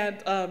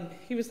 and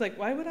he was like,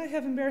 "Why would I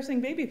have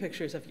embarrassing baby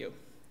pictures of you?"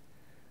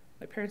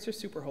 My parents are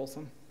super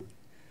wholesome.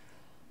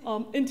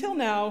 Until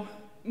now,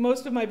 none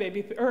of my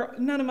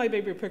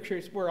baby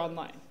pictures were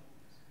online.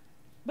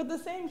 But the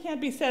same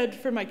can't be said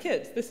for my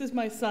kids. This is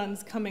my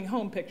son's coming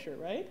home picture,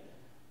 right?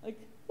 Like,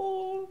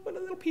 oh, what a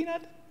little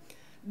peanut.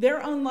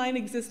 Their online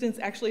existence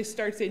actually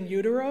starts in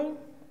utero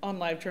on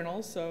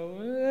LiveJournal,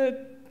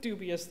 so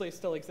dubiously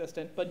still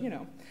existent, but you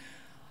know.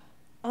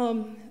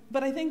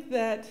 But I think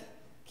that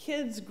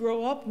kids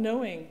grow up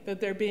knowing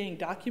that they're being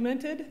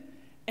documented,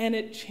 and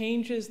it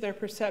changes their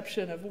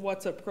perception of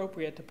what's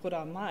appropriate to put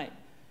online.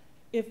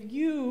 if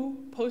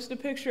you post a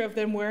picture of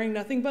them wearing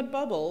nothing but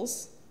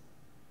bubbles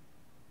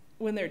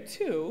when they're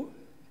 2,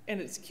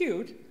 and it's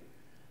cute,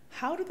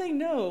 how do they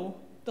know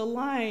the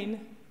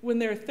line when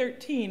they're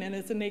 13 and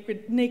it's a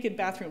naked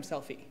bathroom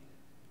selfie?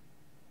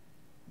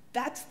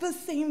 That's the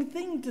same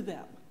thing to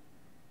them.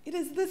 It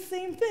is the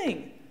same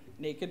thing.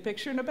 Naked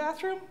picture in a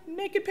bathroom,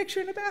 naked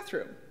picture in a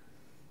bathroom.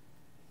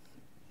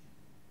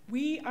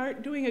 We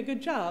aren't doing a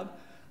good job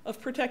of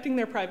protecting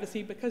their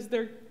privacy because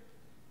they're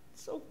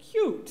so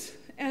cute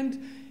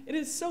and it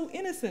is so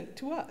innocent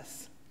to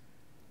us.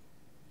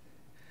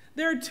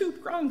 There are 2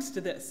 prongs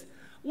to this.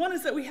 One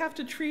is that we have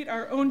to treat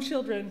our own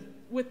children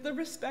with the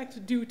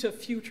respect due to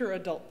future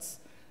adults,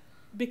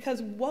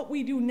 because what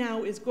we do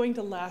now is going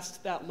to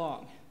last that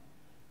long.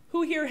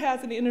 Who here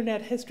has an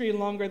internet history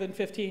longer than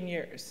 15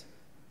 years?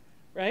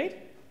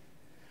 Right?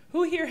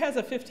 Who here has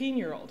a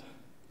 15-year-old?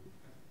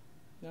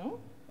 No?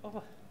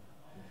 Oh.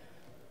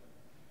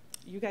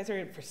 You guys are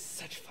in for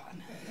such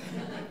fun.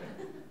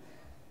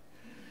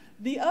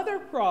 The other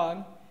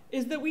prong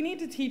is that we need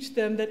to teach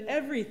them that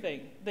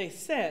everything they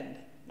send,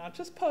 not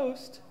just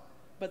post,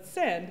 but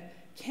send,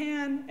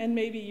 can and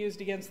may be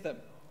used against them.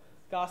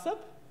 Gossip,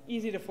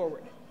 easy to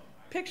forward.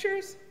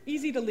 Pictures,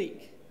 easy to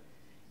leak.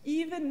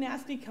 Even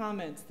nasty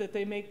comments that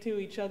they make to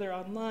each other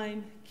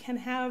online can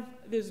have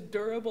this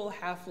durable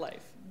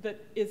half-life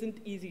that isn't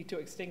easy to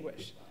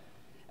extinguish.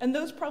 And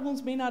those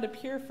problems may not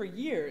appear for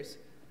years,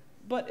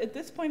 but at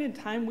this point in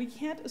time, we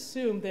can't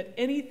assume that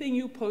anything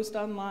you post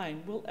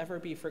online will ever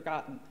be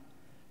forgotten.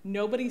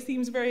 Nobody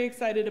seems very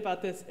excited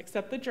about this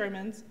except the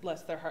Germans,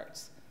 bless their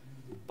hearts.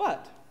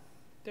 But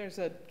there's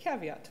a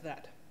caveat to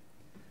that.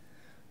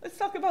 Let's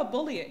talk about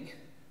bullying.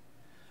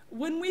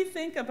 When we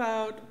think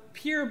about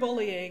peer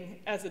bullying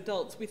as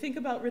adults, we think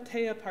about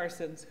Rehtaeh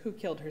Parsons, who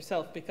killed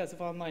herself because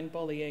of online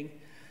bullying.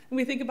 And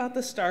we think about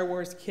the Star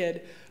Wars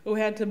kid who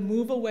had to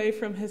move away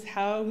from his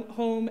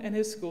home and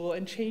his school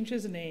and change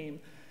his name.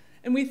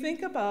 And we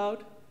think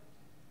about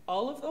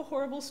all of the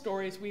horrible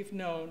stories we've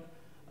known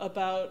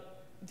about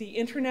the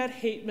internet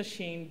hate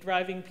machine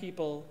driving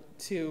people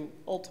to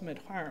ultimate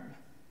harm.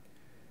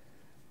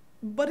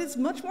 But it's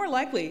much more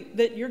likely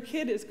that your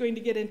kid is going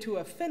to get into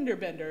a fender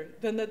bender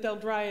than that they'll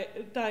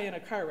die in a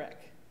car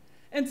wreck.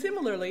 And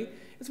similarly,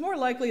 it's more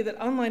likely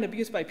that online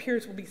abuse by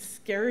peers will be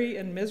scary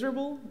and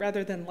miserable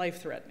rather than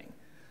life-threatening.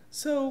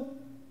 So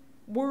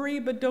worry,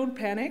 but don't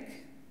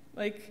panic.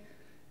 Like,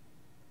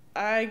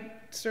 I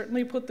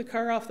certainly put the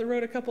car off the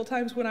road a couple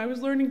times when I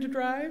was learning to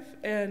drive,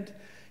 and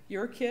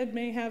your kid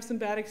may have some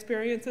bad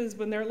experiences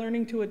when they're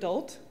learning to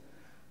adult,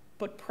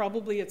 but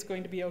probably it's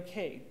going to be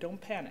okay. Don't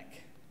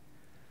panic.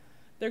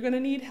 They're going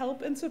to need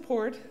help and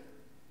support,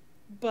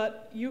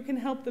 but you can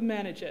help them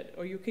manage it,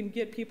 or you can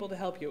get people to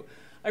help you.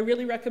 I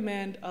really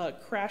recommend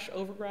Crash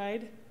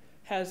Override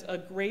has a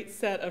great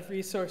set of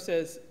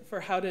resources for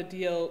how to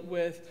deal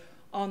with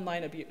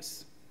online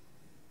abuse.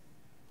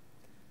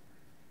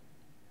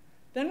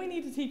 Then we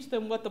need to teach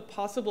them what the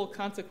possible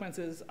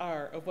consequences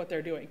are of what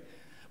they're doing.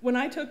 When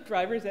I took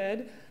driver's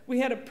ed, we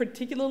had a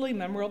particularly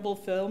memorable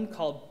film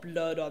called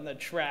Blood on the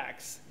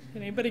Tracks.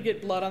 Anybody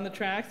get Blood on the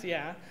Tracks?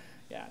 Yeah.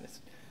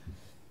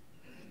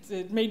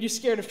 It made you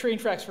scared of train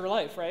tracks for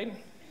life, right?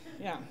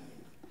 Yeah.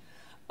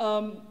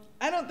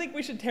 I don't think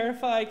we should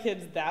terrify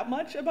kids that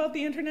much about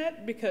the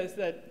internet because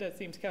that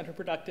seems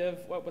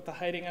counterproductive, what with the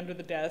hiding under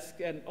the desk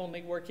and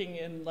only working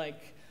in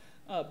like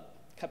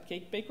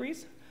cupcake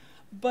bakeries.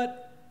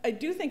 But I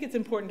do think it's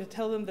important to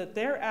tell them that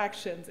their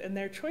actions and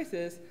their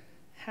choices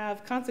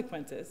have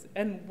consequences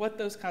and what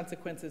those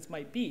consequences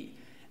might be.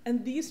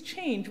 And these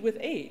change with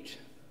age.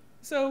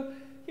 So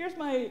here's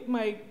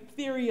my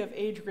theory of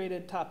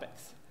age-graded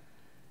topics.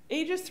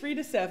 Ages 3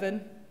 to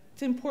 7,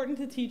 it's important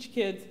to teach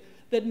kids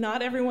that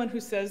not everyone who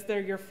says they're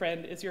your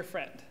friend is your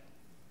friend.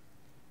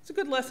 It's a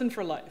good lesson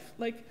for life.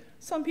 Like,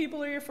 some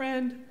people are your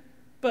friend,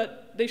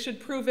 but they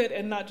should prove it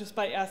and not just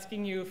by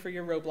asking you for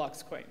your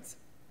Roblox coins.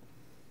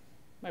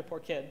 My poor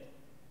kid,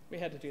 we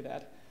had to do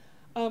that.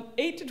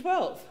 8 to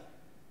 12,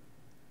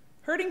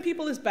 hurting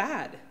people is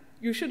bad.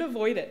 You should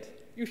avoid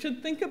it. You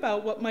should think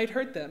about what might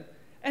hurt them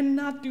and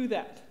not do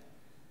that.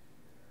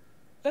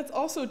 That's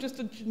also just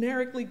a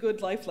generically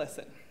good life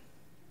lesson.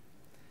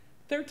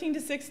 13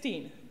 to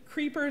 16,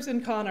 creepers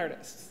and con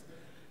artists.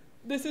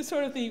 This is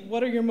sort of the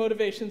what are your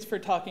motivations for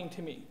talking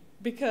to me?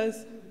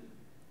 Because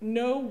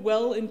no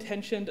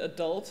well-intentioned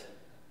adult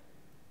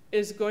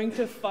is going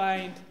to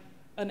find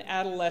an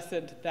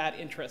adolescent that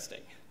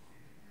interesting.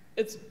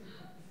 It's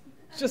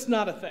just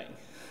not a thing.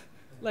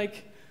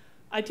 Like,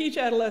 I teach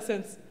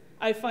adolescents,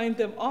 I find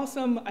them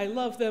awesome, I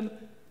love them,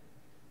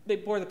 they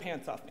bore the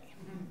pants off me.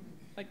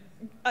 Like,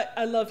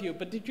 I love you,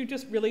 but did you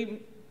just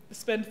really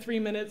spend 3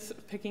 minutes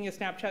picking a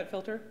Snapchat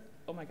filter?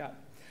 Oh my God.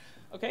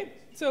 Okay,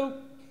 so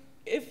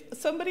if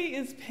somebody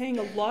is paying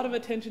a lot of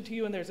attention to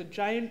you and there's a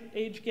giant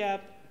age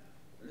gap,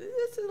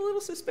 it's a little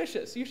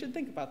suspicious. You should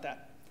think about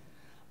that.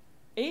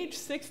 Age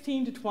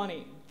 16 to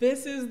 20,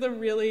 this is the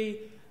really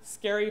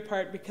scary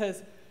part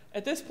because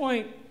At this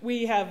point,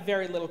 we have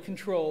very little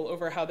control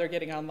over how they're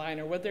getting online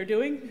or what they're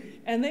doing,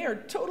 and they are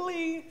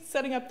totally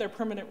setting up their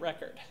permanent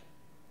record.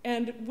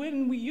 And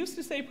when we used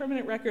to say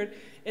permanent record,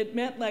 it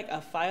meant like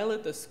a file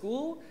at the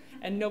school,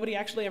 and nobody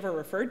actually ever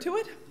referred to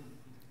it.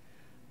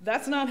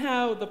 That's not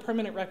how the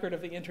permanent record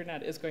of the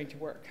internet is going to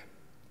work.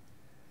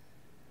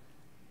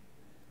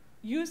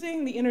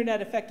 Using the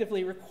internet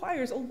effectively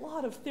requires a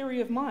lot of theory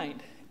of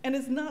mind, and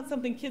is not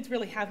something kids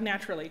really have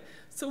naturally.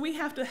 So we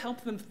have to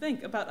help them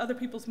think about other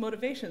people's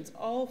motivations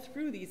all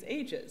through these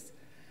ages.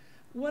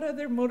 What are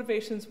their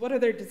motivations? What are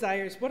their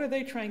desires? What are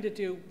they trying to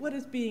do? What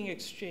is being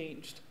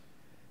exchanged?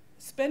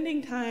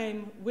 Spending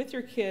time with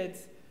your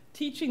kids,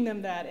 teaching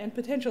them that, and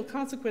potential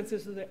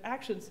consequences of their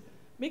actions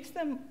makes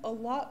them a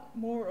lot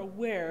more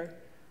aware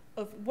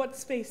of what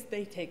space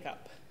they take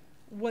up,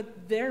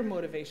 what their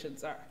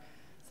motivations are.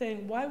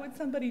 Saying, why would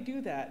somebody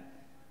do that,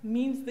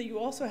 means that you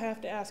also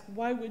have to ask,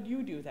 why would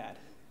you do that?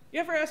 You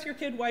ever ask your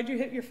kid, why'd you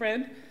hit your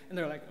friend? And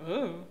they're like,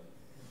 oh.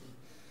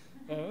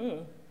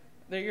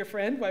 They're your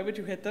friend, why would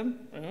you hit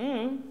them?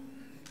 Oh.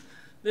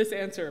 This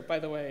answer, by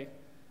the way,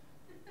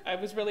 I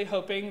was really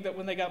hoping that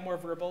when they got more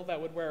verbal, that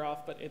would wear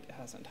off, but it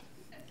hasn't.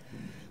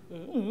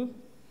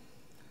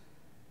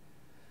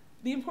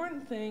 The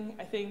important thing,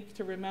 I think,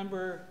 to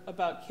remember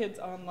about kids'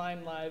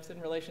 online lives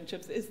and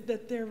relationships is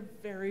that they're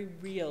very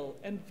real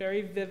and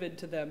very vivid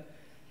to them.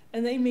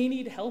 And they may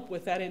need help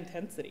with that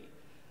intensity.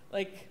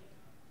 Like,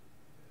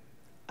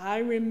 I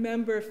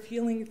remember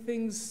feeling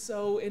things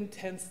so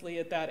intensely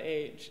at that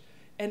age.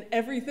 And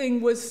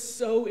everything was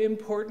so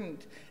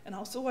important. And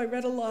also I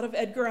read a lot of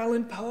Edgar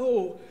Allan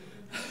Poe.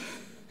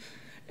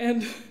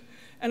 and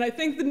I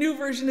think the new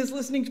version is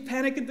listening to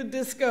Panic at the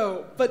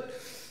Disco, but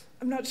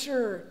I'm not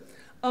sure.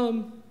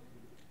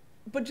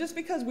 But just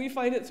because we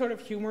find it sort of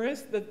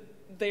humorous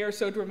that they are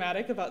so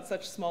dramatic about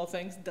such small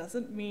things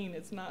doesn't mean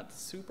it's not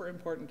super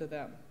important to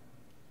them.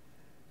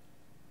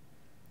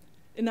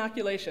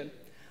 Inoculation.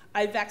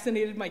 I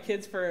vaccinated my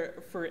kids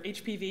for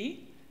HPV,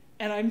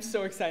 and I'm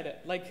so excited.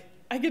 Like,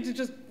 I get to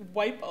just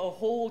wipe a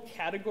whole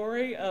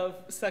category of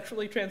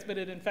sexually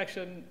transmitted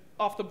infection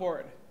off the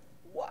board.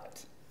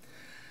 What?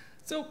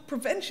 So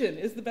prevention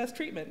is the best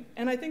treatment,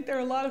 and I think there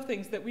are a lot of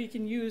things that we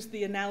can use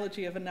the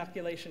analogy of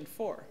inoculation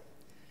for.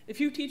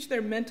 If you teach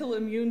their mental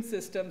immune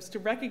systems to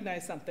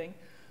recognize something,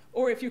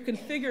 or if you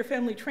configure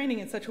family training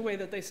in such a way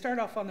that they start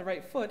off on the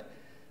right foot,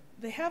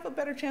 they have a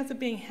better chance of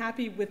being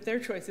happy with their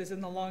choices in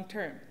the long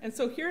term. And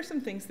so here are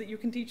some things that you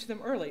can teach them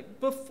early,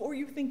 before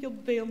you think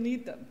they'll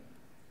need them.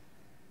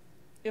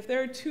 If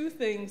there are two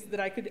things that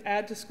I could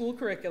add to school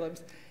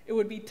curriculums, it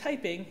would be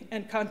typing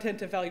and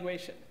content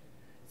evaluation.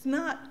 It's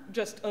not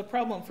just a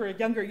problem for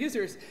younger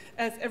users,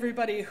 as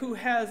everybody who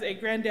has a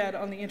granddad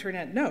on the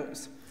internet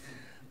knows.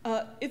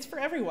 It's for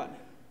everyone.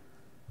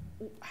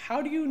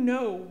 How do you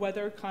know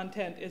whether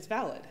content is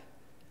valid?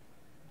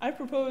 I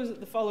propose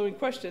the following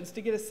questions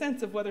to get a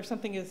sense of whether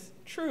something is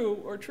true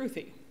or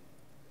truthy.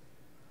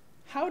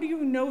 How do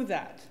you know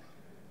that?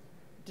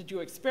 Did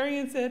you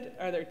experience it?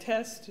 Are there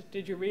tests?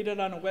 Did you read it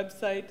on a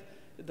website?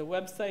 Did the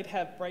website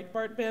have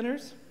Breitbart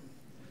banners?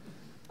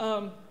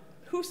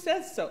 Who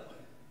says so?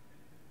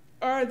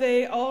 Are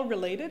they all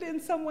related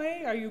in some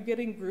way? Are you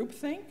getting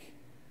groupthink?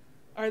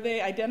 Are they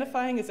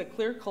identifying as a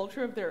clear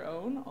culture of their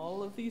own?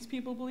 All of these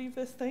people believe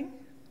this thing.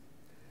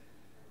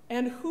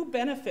 And who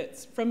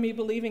benefits from me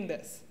believing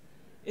this?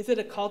 Is it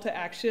a call to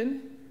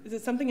action? Is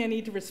it something I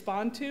need to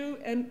respond to?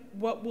 And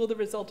what will the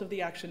result of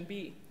the action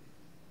be?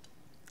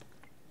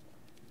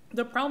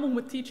 The problem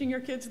with teaching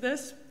your kids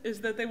this is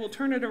that they will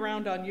turn it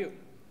around on you.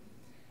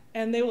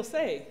 And they will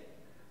say,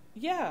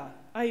 yeah,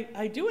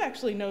 I do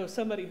actually know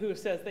somebody who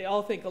says they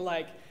all think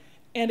alike,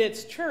 and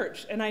it's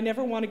church, and I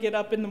never want to get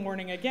up in the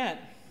morning again.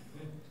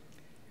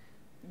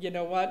 You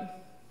know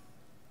what?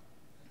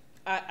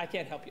 I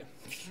can't help you.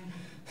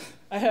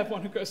 I have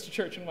one who goes to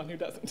church and one who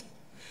doesn't.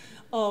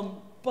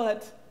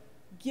 But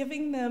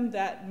giving them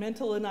that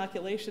mental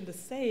inoculation to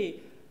say,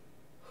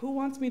 who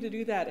wants me to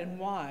do that and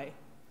why,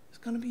 is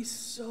going to be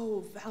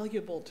so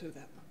valuable to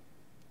them.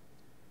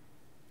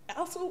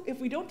 Also, if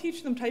we don't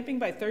teach them typing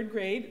by 3rd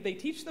grade, they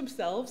teach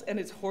themselves, and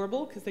it's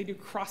horrible because they do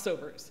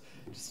crossovers.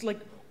 Just like,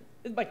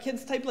 my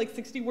kids type like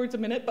 60 words a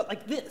minute, but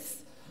like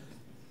this.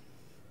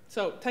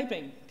 So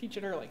typing, teach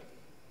it early.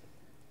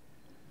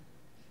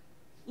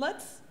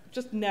 Let's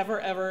just never,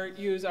 ever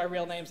use our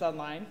real names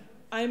online.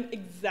 I'm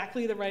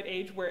exactly the right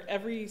age where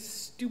every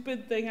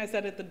stupid thing I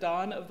said at the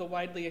dawn of the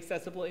widely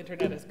accessible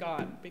internet is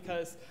gone,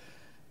 because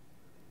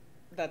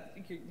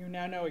you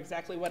now know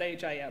exactly what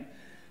age I am.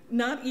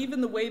 Not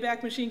even the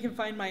Wayback Machine can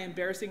find my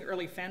embarrassing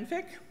early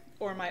fanfic,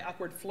 or my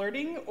awkward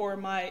flirting, or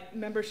my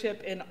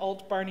membership in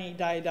Alt Barney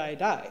Die Die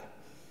Die.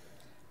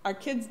 Our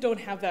kids don't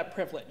have that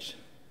privilege.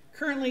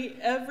 Currently,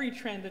 every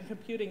trend in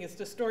computing is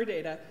to store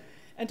data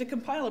and to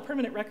compile a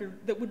permanent record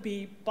that would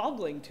be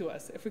boggling to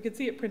us if we could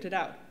see it printed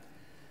out.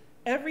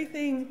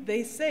 Everything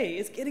they say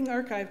is getting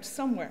archived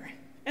somewhere,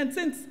 And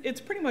since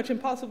it's pretty much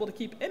impossible to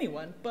keep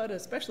anyone, but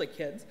especially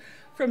kids,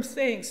 from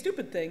saying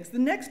stupid things, the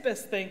next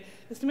best thing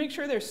is to make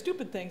sure their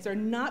stupid things are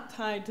not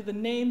tied to the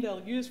name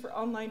they'll use for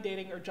online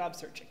dating or job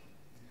searching.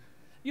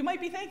 You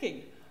might be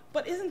thinking,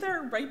 but isn't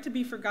there a right to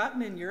be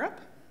forgotten in Europe?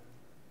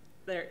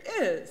 There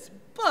is,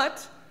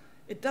 but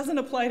it doesn't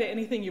apply to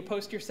anything you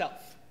post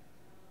yourself.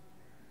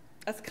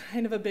 That's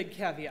kind of a big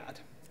caveat.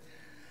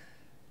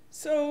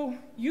 So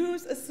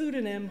use a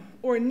pseudonym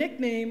or a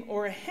nickname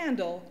or a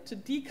handle to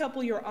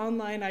decouple your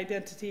online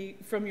identity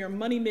from your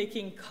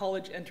money-making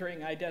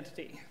college-entering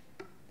identity.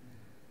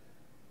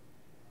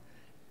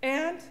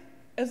 And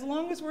as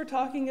long as we're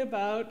talking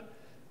about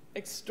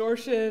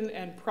extortion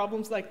and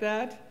problems like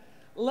that,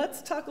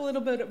 let's talk a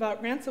little bit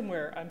about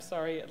ransomware. I'm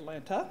sorry,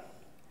 Atlanta.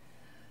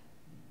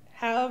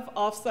 Have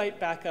off-site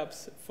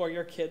backups for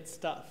your kids'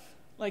 stuff.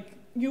 Like,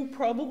 you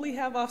probably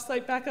have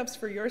off-site backups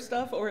for your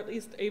stuff, or at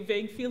least a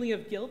vague feeling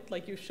of guilt,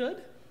 like you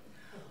should.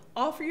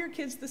 Offer your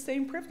kids the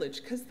same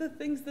privilege, because the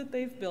things that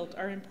they've built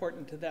are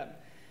important to them.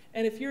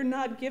 And if you're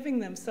not giving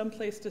them some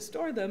place to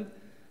store them,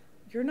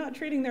 you're not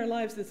treating their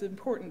lives as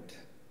important.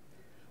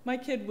 My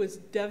kid was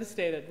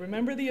devastated.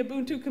 Remember the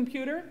Ubuntu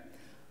computer?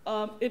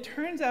 It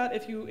turns out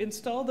if you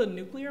install the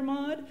nuclear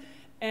mod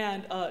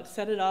and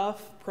set it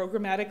off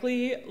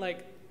programmatically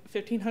like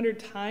 1,500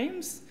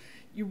 times,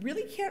 you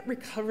really can't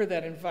recover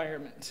that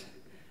environment.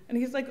 And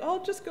he's like,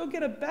 oh, just go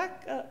get a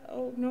backup.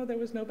 Oh, no, there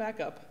was no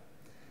backup.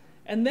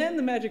 And then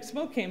the magic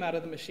smoke came out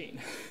of the machine,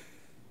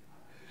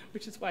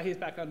 which is why he's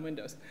back on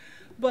Windows.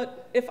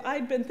 But if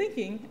I'd been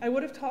thinking, I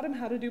would have taught him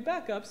how to do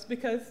backups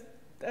because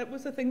that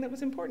was a thing that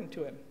was important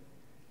to him.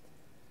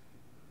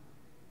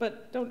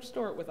 But don't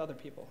store it with other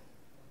people.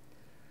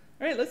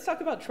 All right, let's talk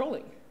about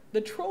trolling.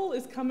 The troll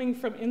is coming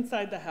from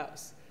inside the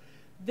house.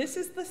 This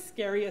is the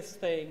scariest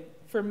thing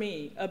for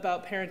me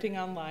about parenting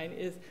online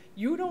is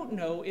you don't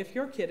know if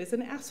your kid is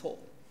an asshole.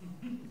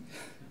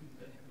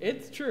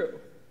 It's true.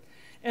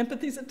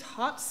 Empathy is a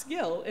top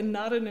skill and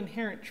not an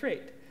inherent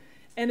trait.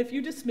 And if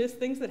you dismiss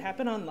things that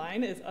happen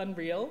online as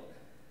unreal,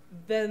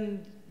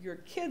 then your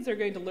kids are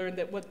going to learn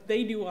that what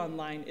they do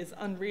online is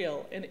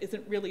unreal and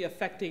isn't really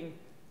affecting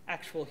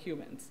actual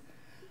humans.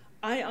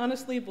 I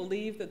honestly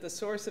believe that the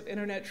source of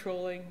internet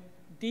trolling,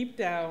 deep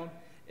down,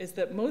 is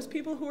that most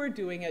people who are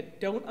doing it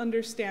don't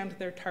understand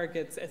their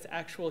targets as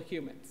actual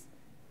humans.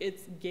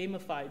 It's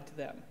gamified to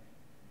them.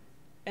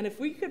 And if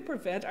we could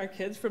prevent our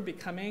kids from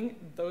becoming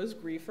those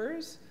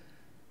griefers,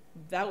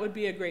 that would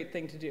be a great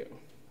thing to do.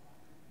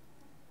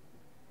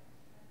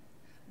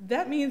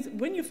 That means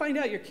when you find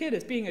out your kid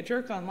is being a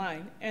jerk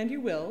online, and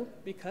you will,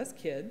 because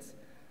kids,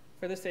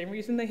 for the same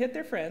reason they hit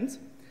their friends,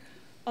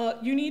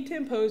 you need to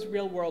impose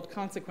real-world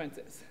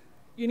consequences.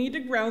 You need to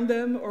ground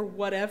them or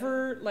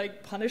whatever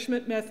like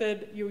punishment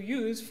method you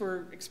use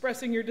for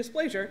expressing your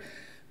displeasure,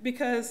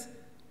 because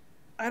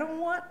I don't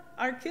want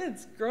our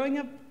kids growing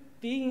up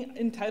being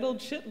entitled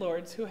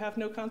shitlords who have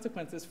no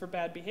consequences for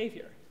bad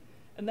behavior.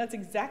 And that's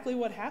exactly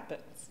what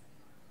happens.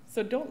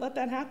 So don't let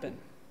that happen.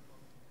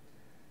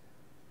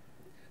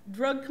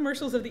 Drug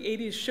commercials of the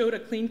 80s showed a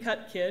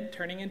clean-cut kid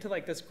turning into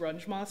like this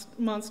grunge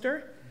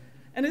monster.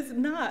 And it's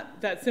not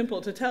that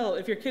simple to tell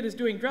if your kid is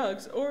doing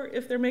drugs or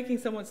if they're making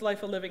someone's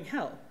life a living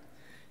hell.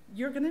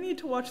 You're going to need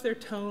to watch their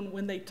tone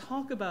when they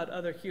talk about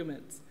other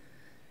humans.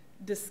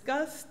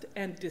 Disgust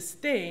and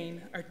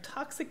disdain are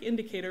toxic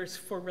indicators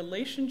for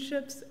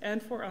relationships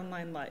and for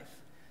online life.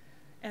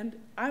 And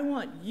I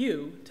want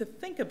you to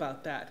think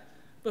about that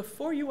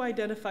before you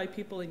identify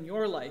people in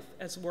your life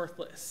as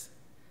worthless.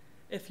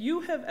 If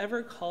you have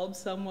ever called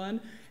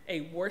someone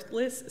a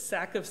worthless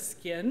sack of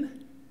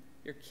skin,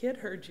 your kid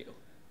heard you.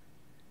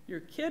 Your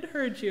kid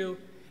heard you,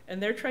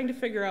 and they're trying to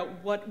figure out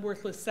what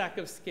worthless sack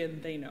of skin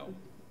they know.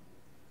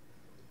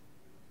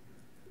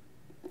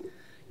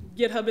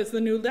 GitHub is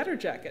the new letter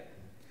jacket.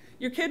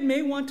 Your kid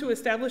may want to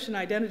establish an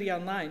identity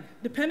online.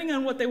 Depending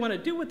on what they want to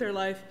do with their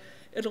life,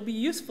 it'll be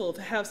useful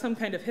to have some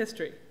kind of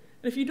history.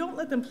 And if you don't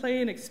let them play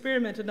and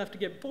experiment enough to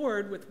get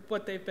bored with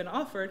what they've been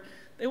offered,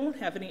 they won't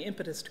have any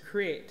impetus to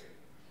create.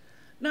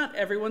 Not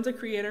everyone's a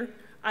creator.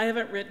 I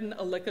haven't written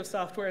a lick of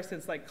software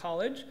since like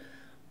college,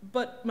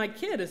 but my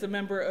kid is a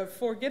member of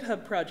 4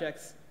 GitHub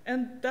projects,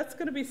 and that's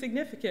going to be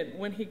significant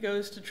when he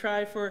goes to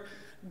try for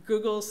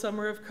Google's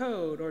Summer of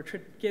Code or to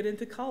get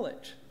into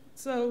college.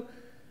 So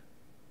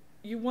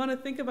you want to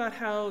think about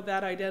how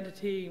that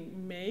identity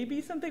may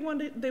be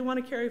something they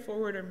want to carry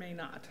forward or may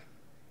not.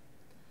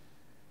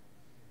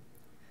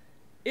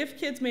 If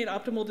kids made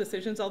optimal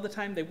decisions all the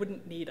time, they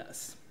wouldn't need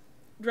us.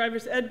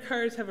 Driver's ed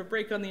cars have a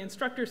brake on the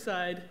instructor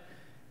side,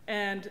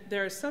 and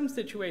there are some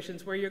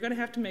situations where you're going to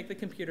have to make the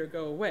computer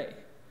go away.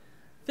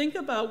 Think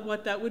about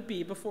what that would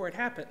be before it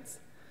happens.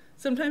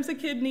 Sometimes a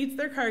kid needs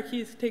their car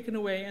keys taken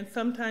away, and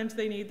sometimes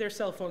they need their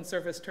cell phone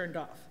service turned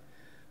off.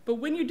 But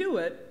when you do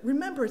it,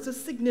 remember it's a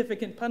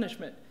significant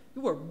punishment.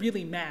 You are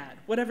really mad.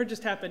 Whatever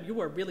just happened,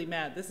 you are really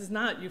mad. This is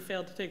not you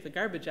failed to take the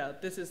garbage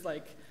out. This is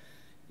like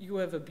you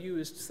have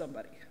abused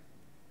somebody.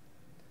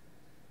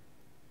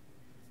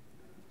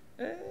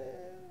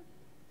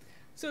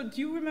 So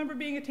do you remember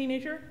being a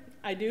teenager?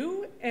 I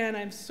do, and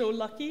I'm so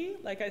lucky,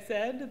 like I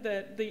said,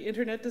 that the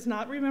internet does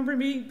not remember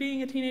me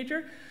being a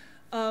teenager.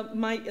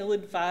 My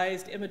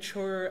ill-advised,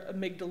 immature,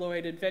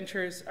 amygdaloid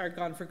adventures are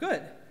gone for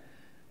good.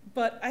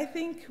 But I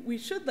think we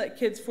should let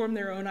kids form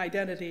their own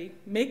identity,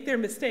 make their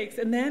mistakes,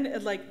 and then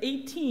at like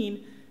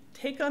 18,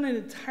 take on an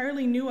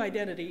entirely new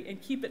identity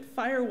and keep it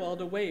firewalled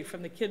away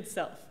from the kid's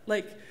self.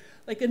 Like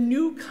a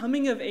new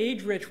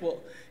coming-of-age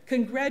ritual.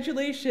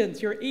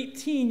 Congratulations, you're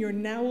 18, you're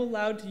now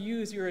allowed to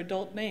use your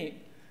adult name.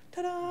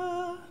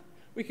 Ta-da!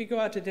 We could go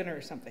out to dinner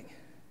or something.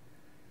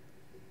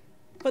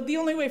 But the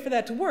only way for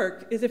that to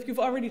work is if you've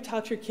already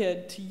taught your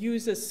kid to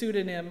use a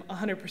pseudonym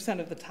 100%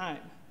 of the time.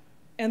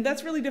 And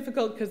that's really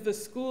difficult because the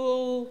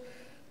school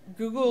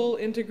Google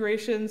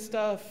integration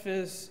stuff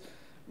is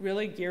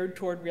really geared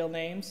toward real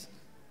names.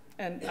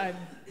 And I'm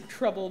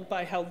troubled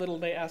by how little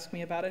they ask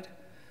me about it.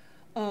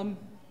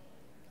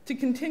 To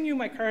continue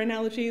my car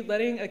analogy,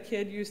 letting a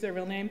kid use their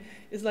real name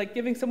is like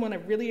giving someone a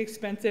really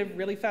expensive,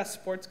 really fast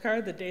sports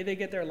car the day they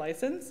get their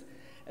license,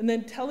 and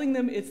then telling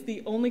them it's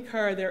the only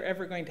car they're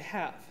ever going to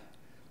have.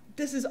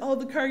 This is all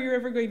the car you're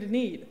ever going to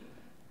need.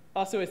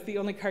 Also, it's the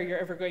only car you're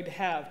ever going to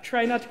have.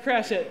 Try not to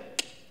crash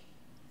it.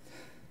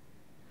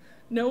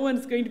 No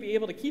one's going to be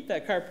able to keep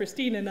that car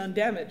pristine and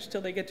undamaged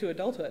till they get to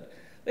adulthood.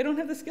 They don't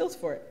have the skills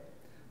for it.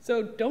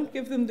 So don't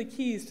give them the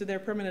keys to their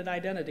permanent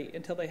identity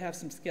until they have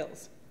some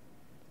skills.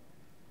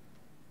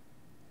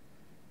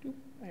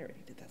 I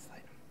already did that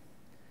slide.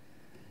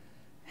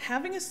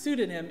 Having a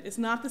pseudonym is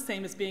not the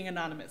same as being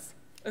anonymous.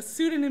 A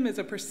pseudonym is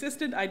a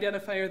persistent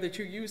identifier that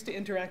you use to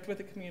interact with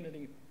a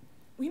community.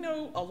 We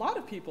know a lot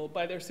of people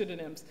by their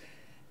pseudonyms,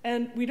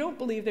 and we don't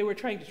believe they were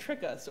trying to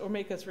trick us or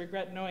make us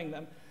regret knowing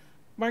them.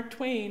 Mark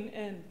Twain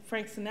and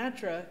Frank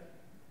Sinatra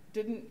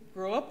didn't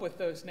grow up with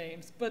those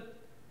names, but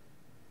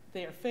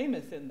they are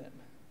famous in them.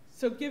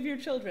 So give your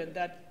children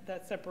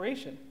that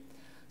separation.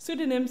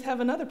 Pseudonyms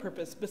have another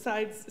purpose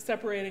besides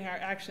separating our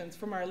actions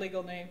from our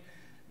legal name.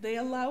 They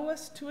allow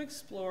us to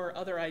explore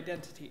other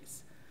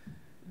identities.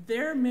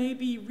 There may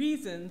be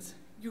reasons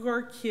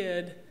your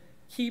kid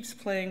keeps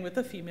playing with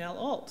a female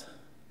alt.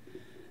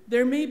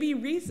 There may be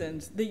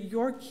reasons that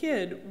your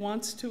kid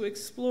wants to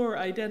explore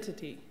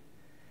identity.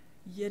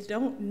 You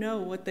don't know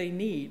what they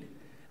need.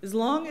 As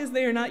long as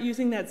they are not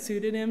using that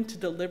pseudonym to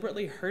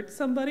deliberately hurt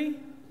somebody,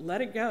 let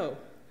it go.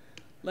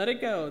 Let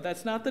it go.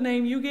 That's not the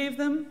name you gave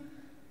them,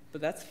 but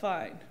that's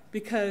fine,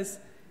 because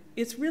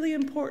it's really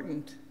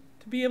important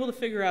to be able to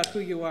figure out who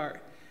you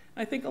are.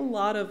 I think a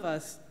lot of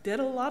us did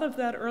a lot of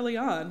that early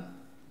on,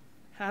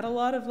 had a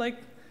lot of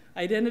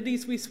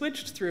identities we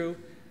switched through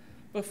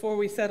before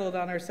we settled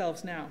on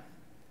ourselves now.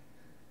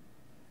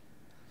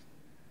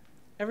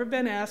 Ever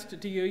been asked,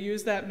 do you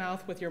use that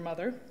mouth with your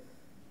mother?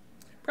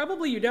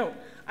 Probably you don't.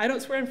 I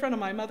don't swear in front of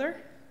my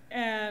mother,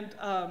 and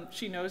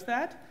she knows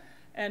that,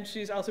 and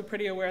she's also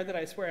pretty aware that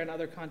I swear in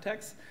other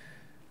contexts.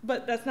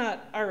 But that's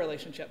not our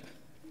relationship.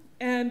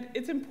 And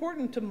it's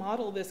important to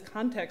model this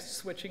context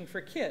switching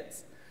for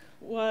kids.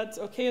 What's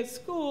okay at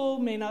school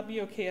may not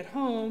be okay at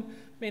home,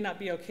 may not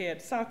be okay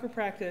at soccer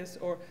practice,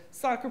 or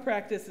soccer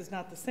practice is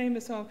not the same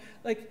as home.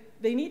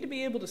 They need to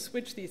be able to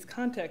switch these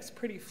contexts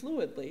pretty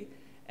fluidly,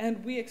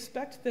 and we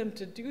expect them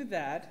to do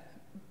that,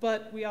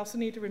 but we also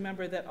need to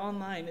remember that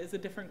online is a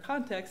different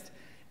context,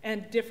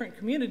 and different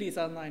communities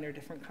online are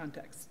different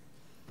contexts.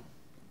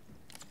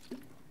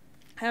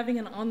 Having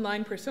an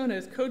online persona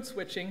is code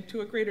switching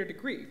to a greater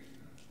degree.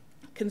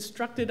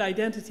 Constructed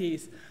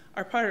identities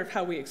are part of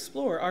how we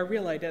explore our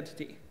real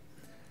identity.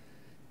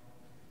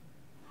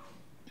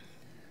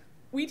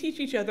 We teach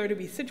each other to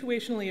be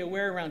situationally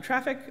aware around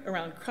traffic,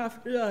 around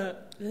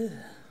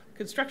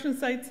construction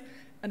sites,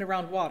 and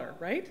around water,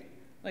 right?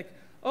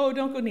 Oh,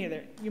 don't go near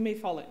there, you may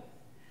fall in.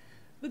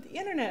 But the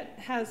internet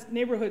has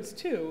neighborhoods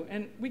too,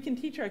 and we can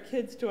teach our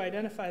kids to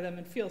identify them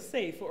and feel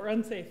safe or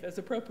unsafe as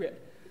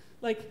appropriate.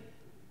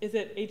 Is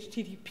it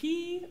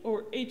HTTP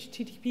or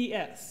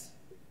HTTPS?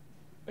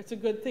 It's a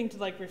good thing to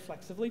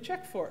reflexively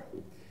check for.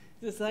 Is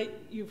this site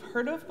you've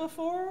heard of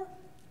before?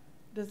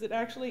 Does it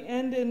actually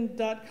end in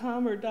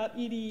 .com or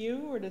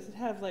 .edu, or does it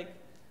have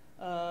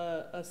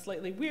a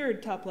slightly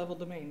weird top-level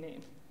domain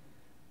name?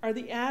 Are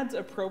the ads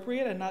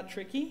appropriate and not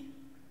tricky?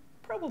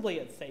 Probably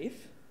it's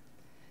safe.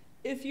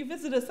 If you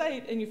visit a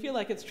site and you feel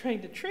like it's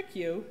trying to trick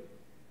you,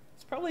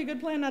 it's probably a good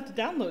plan not to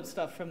download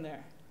stuff from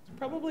there. It's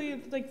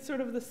probably sort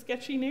of the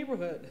sketchy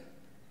neighborhood.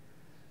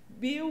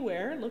 Be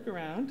aware, look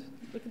around,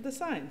 look at the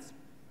signs.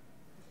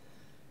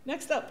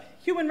 Next up,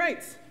 human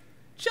rights.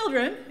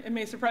 Children, it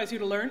may surprise you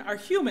to learn, are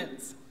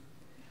humans.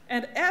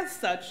 And as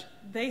such,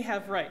 they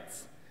have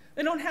rights.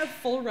 They don't have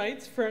full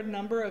rights for a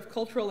number of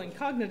cultural and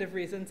cognitive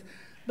reasons,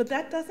 but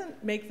that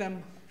doesn't make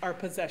them our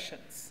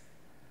possessions.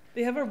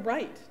 They have a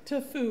right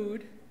to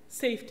food,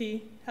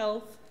 safety,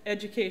 health,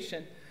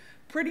 education.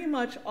 Pretty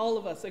much all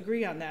of us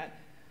agree on that.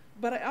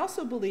 But I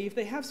also believe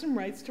they have some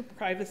rights to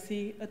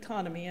privacy,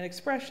 autonomy, and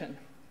expression.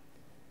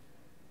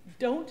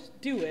 Don't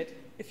do it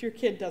if your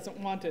kid doesn't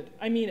want it.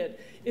 I mean it.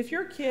 If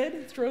your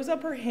kid throws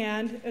up her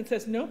hand and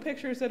says no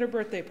pictures at her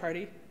birthday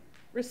party,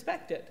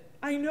 respect it.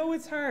 I know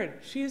it's hard.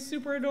 She is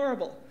super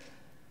adorable.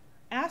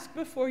 Ask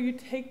before you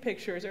take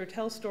pictures or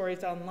tell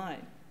stories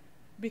online,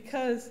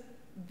 because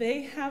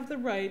they have the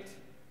right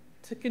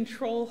to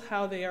control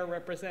how they are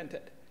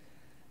represented.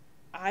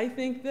 I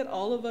think that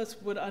all of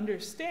us would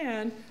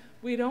understand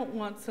we don't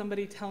want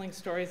somebody telling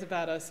stories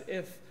about us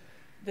if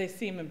they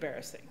seem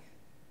embarrassing.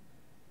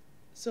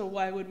 So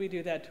why would we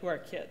do that to our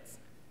kids?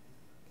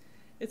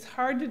 It's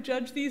hard to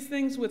judge these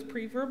things with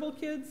pre-verbal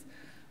kids,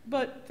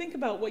 but think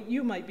about what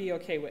you might be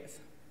okay with.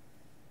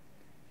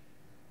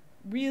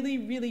 Really,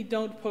 really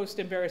don't post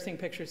embarrassing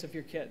pictures of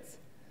your kids.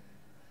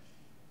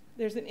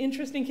 There's an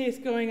interesting case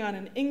going on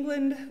in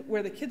England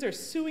where the kids are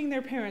suing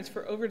their parents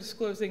for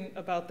over-disclosing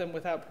about them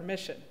without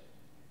permission.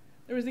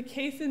 There was a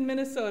case in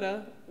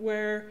Minnesota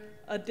where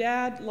a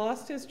dad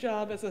lost his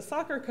job as a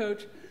soccer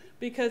coach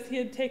because he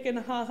had taken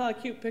ha-ha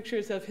cute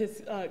pictures of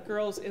his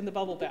girls in the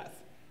bubble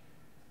bath,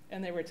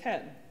 and they were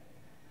 10.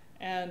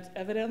 And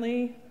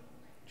evidently,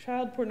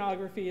 child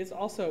pornography is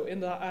also in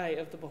the eye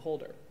of the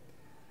beholder.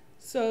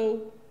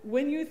 So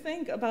when you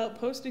think about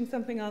posting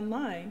something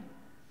online,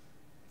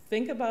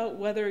 think about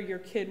whether your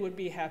kid would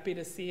be happy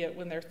to see it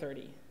when they're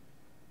 30.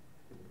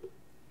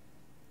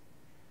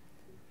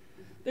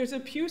 There's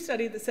a Pew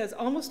study that says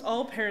almost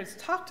all parents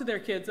talk to their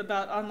kids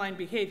about online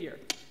behavior.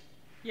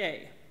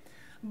 Yay.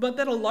 But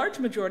that a large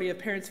majority of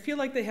parents feel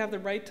like they have the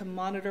right to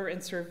monitor and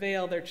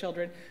surveil their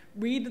children,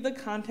 read the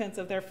contents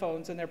of their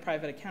phones and their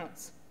private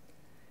accounts.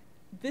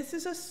 This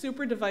is a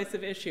super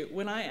divisive issue.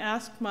 When I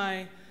asked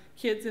my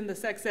kids in the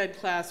sex ed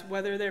class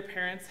whether their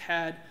parents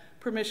had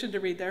permission to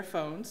read their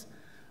phones,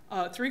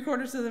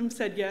 3/4 of them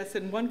said yes,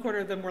 and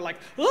 1/4 of them were like,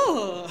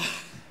 oh.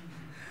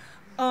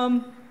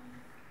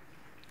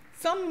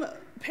 Some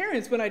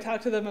parents, when I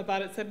talked to them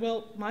about it, said,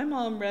 well, my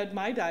mom read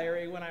my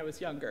diary when I was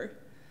younger.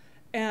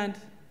 And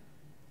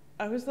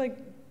I was like,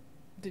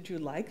 did you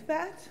like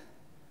that?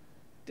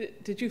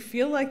 Did you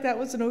feel like that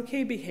was an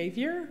okay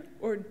behavior?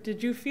 Or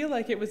did you feel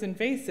like it was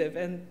invasive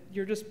and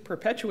you're just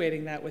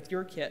perpetuating that with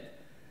your kid?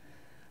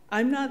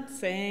 I'm not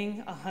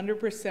saying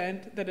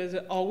 100% that it is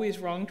always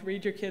wrong to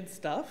read your kid's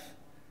stuff.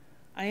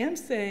 I am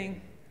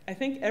saying I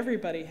think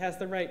everybody has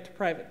the right to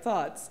private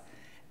thoughts.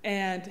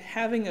 And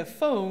having a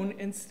phone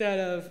instead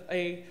of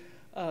a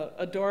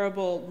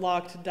adorable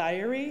locked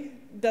diary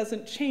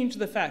doesn't change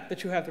the fact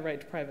that you have the right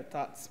to private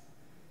thoughts.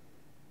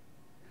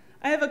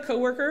 I have a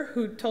coworker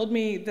who told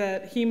me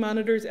that he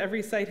monitors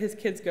every site his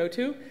kids go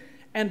to,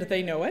 and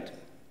they know it.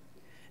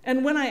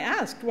 And when I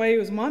asked why he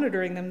was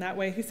monitoring them that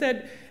way, he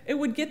said it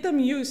would get them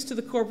used to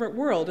the corporate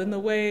world and the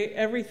way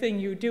everything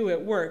you do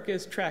at work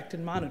is tracked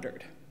and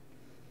monitored.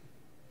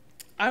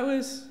 I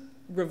was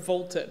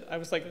revolted. I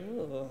was like,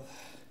 ugh.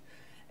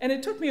 And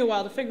it took me a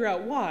while to figure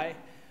out why.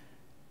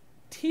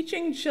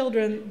 Teaching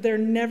children they're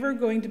never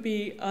going to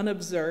be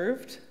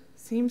unobserved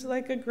seems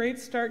like a great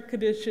start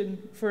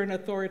condition for an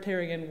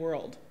authoritarian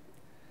world.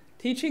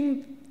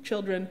 Teaching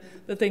children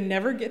that they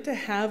never get to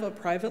have a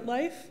private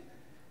life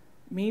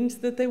means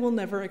that they will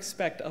never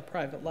expect a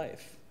private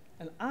life.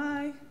 And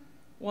I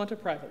want a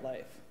private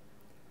life.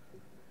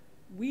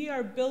 We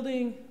are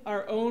building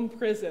our own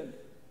prison,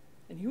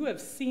 and you have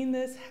seen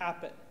this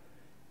happen.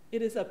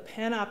 It is a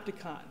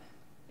panopticon.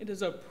 It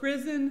is a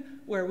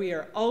prison where we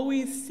are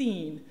always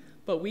seen,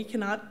 but we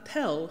cannot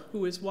tell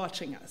who is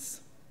watching us.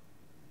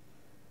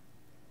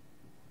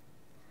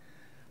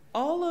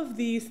 All of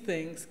these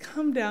things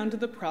come down to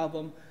the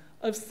problem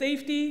of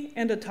safety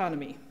and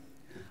autonomy.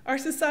 Our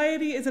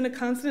society is in a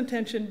constant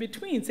tension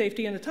between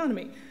safety and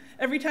autonomy.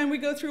 Every time we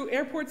go through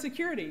airport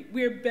security,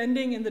 we are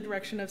bending in the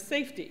direction of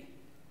safety.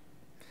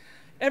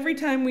 Every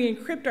time we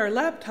encrypt our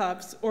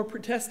laptops or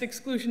protest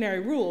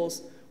exclusionary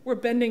rules, we're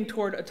bending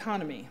toward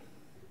autonomy.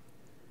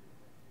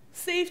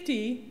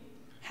 Safety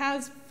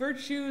has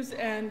virtues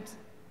and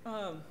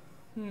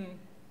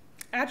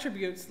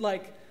attributes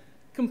like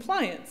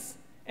compliance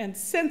and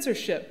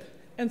censorship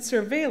and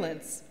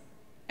surveillance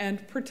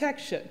and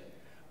protection.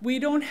 We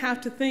don't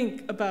have to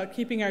think about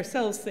keeping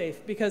ourselves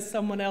safe because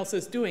someone else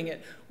is doing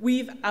it.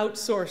 We've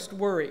outsourced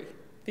worry,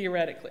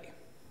 theoretically.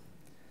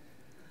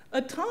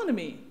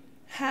 Autonomy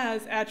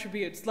has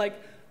attributes like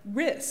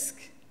risk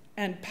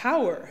and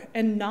power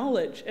and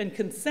knowledge and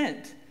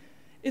consent.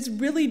 It's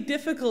really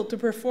difficult to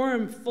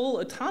perform full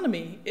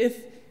autonomy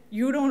if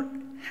you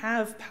don't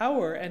have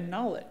power and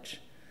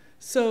knowledge.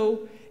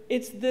 So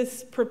it's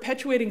this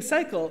perpetuating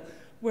cycle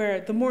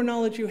where the more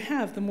knowledge you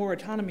have, the more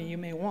autonomy you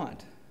may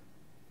want.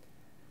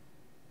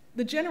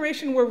 The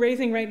generation we're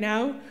raising right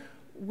now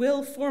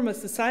will form a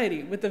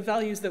society with the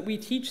values that we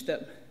teach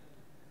them.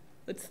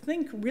 Let's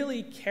think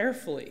really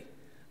carefully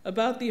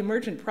about the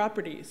emergent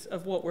properties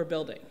of what we're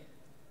building.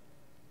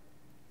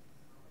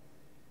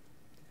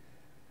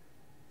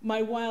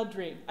 My wild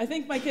dream. I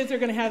think my kids are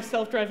going to have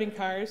self-driving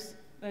cars.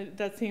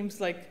 That seems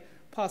like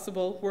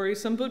possible,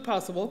 worrisome, but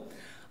possible.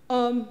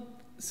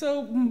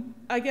 So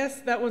I guess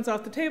that one's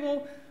off the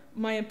table.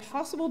 My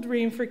impossible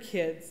dream for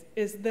kids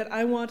is that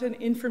I want an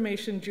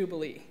information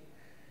jubilee.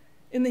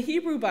 In the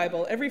Hebrew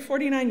Bible, every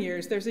 49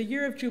 years, there's a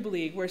year of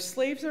jubilee where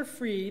slaves are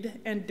freed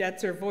and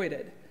debts are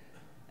voided.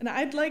 And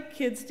I'd like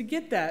kids to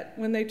get that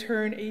when they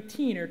turn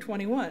 18 or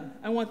 21.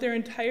 I want their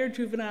entire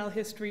juvenile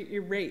history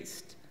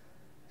erased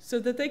so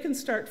that they can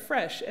start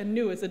fresh and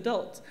new as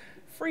adults,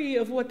 free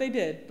of what they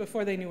did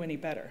before they knew any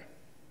better.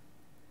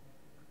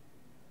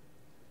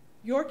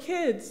 Your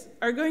kids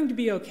are going to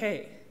be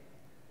okay.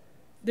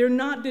 They're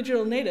not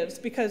digital natives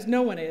because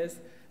no one is.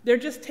 They're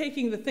just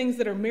taking the things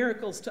that are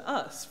miracles to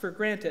us for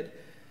granted.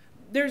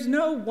 There's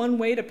no one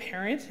way to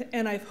parent,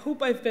 and I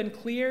hope I've been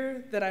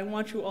clear that I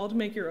want you all to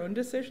make your own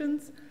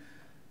decisions.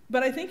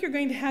 But I think you're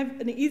going to have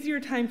an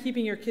easier time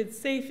keeping your kids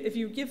safe if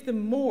you give them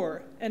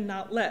more and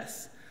not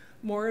less.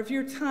 More of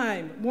your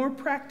time, more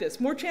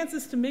practice, more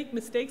chances to make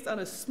mistakes on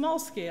a small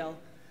scale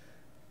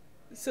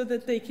so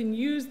that they can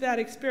use that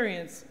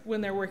experience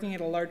when they're working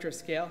at a larger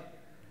scale.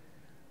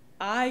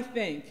 I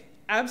think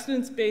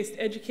abstinence-based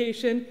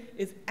education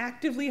is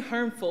actively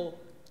harmful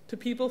to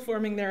people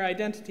forming their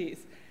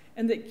identities,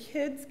 and that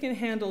kids can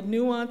handle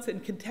nuance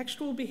and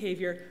contextual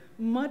behavior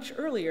much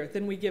earlier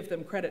than we give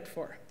them credit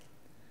for.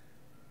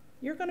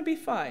 You're going to be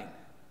fine,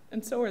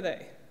 and so are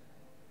they.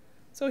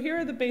 So here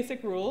are the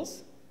basic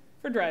rules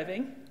for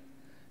driving.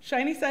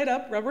 Shiny side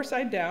up, rubber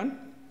side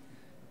down.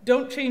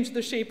 Don't change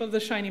the shape of the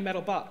shiny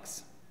metal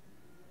box.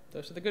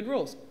 Those are the good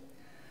rules.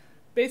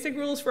 Basic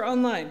rules for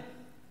online.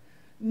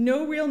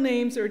 No real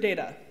names or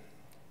data.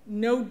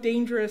 No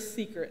dangerous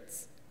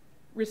secrets.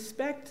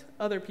 Respect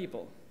other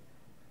people.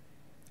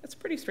 That's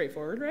pretty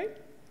straightforward, right?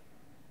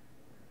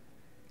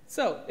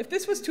 So, if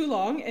this was too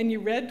long and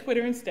you read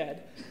Twitter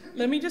instead,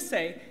 let me just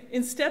say,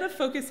 instead of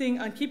focusing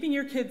on keeping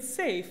your kids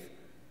safe,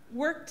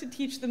 work to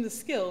teach them the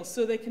skills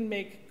so they can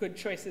make good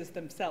choices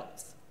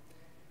themselves.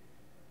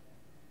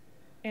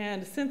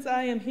 And since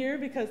I am here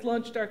because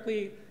Launch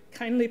Darkly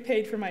kindly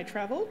paid for my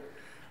travel,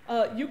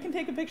 you can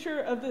take a picture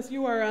of this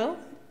URL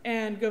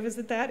and go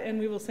visit that, and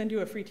we will send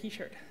you a free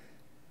t-shirt.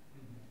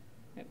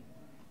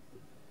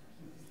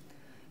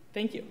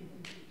 Thank you.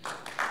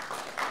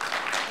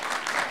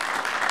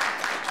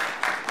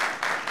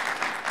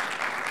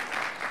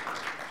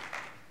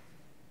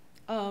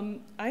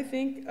 I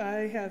think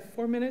I have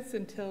 4 minutes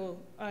until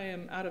I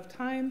am out of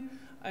time.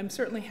 I'm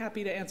certainly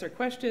happy to answer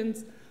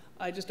questions.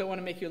 I just don't want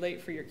to make you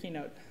late for your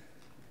keynote.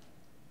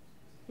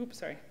 Oops,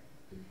 sorry.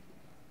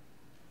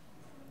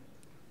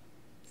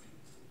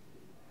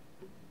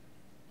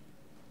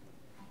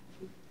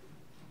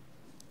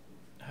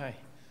 Hi.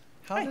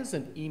 How does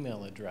an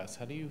email address,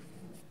 how do you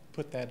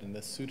put that in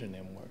the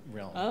pseudonym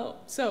realm? Oh,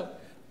 so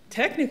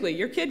technically,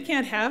 your kid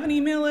can't have an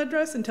email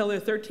address until they're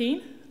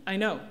 13. I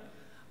know.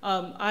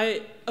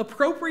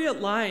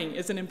 Appropriate lying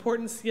is an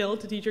important skill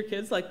to teach your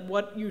kids, like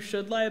what you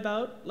should lie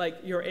about, like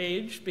your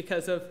age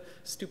because of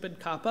stupid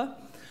COPPA.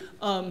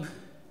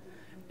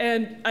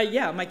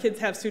 Yeah, my kids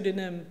have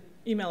pseudonym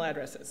email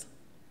addresses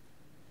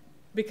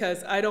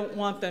because I don't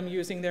want them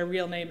using their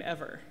real name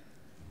ever.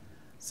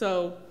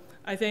 So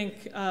I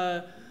think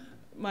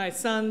my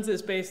son's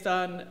is based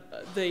on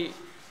the,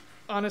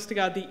 honest to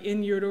God, the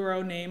in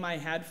utero name I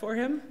had for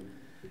him.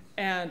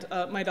 And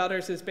my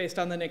daughter's is based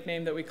on the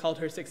nickname that we called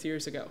her 6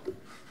 years ago.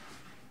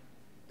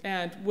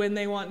 And when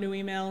they want new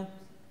email,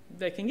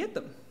 they can get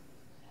them.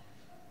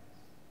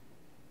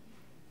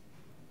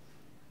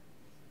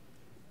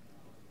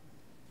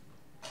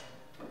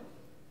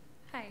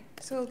 Hi.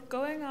 So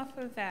going off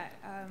of that,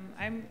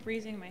 I'm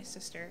raising my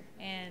sister,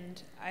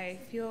 and I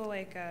feel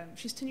like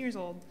she's 10 years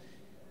old.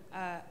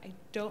 I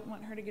don't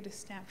want her to get a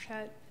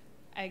Snapchat.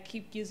 I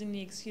keep using the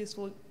excuse,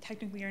 well,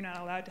 technically you're not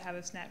allowed to have a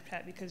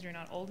Snapchat because you're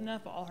not old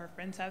enough, but all her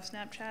friends have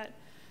Snapchat.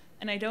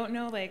 And I don't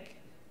know, like,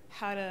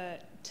 how to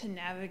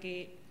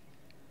navigate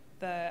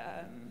the,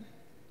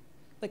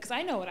 because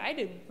I know what I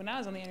did when I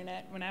was on the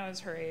internet, when I was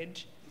her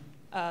age.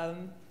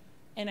 And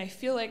I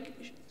feel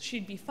like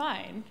she'd be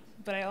fine,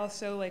 but I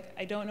also, like,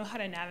 I don't know how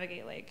to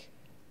navigate, like,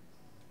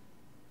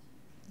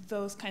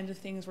 those kinds of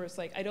things where it's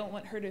like, I don't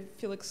want her to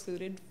feel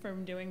excluded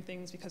from doing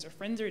things because her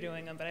friends are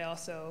doing them, but I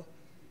also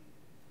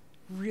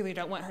really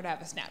don't want her to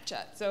have a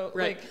Snapchat. So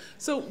right. Like,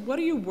 so what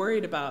are you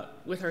worried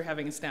about with her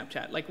having a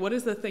Snapchat? Like, what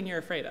is the thing you're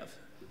afraid of?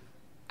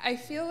 I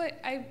feel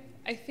like I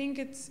think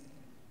it's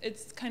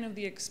kind of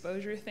the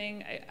exposure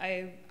thing.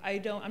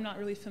 I'm not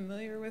really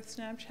familiar with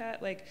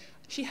Snapchat. Like,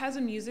 she has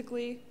a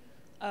Musical.ly,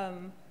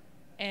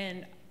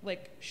 and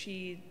like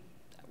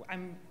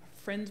I'm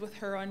friends with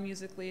her on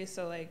Musical.ly,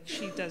 so like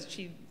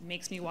she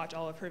makes me watch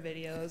all of her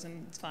videos,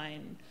 and it's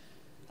fine.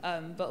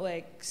 But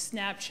like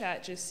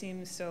Snapchat just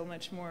seems so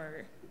much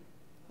more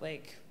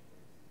like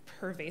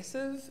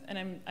pervasive,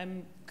 and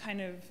I'm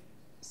kind of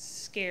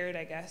scared,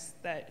 I guess,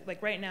 that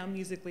like right now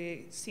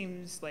Musical.ly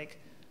seems like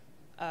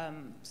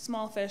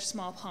small fish,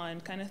 small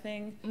pond kind of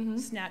thing. Mm-hmm.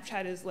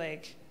 Snapchat is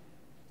like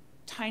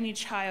tiny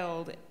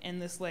child in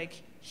this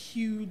like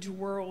huge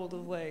world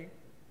of like,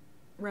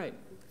 right.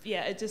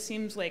 Yeah, it just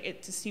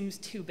seems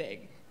too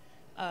big,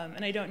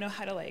 and I don't know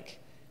how to like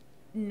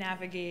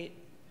navigate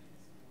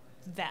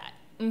that.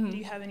 Mm-hmm. Do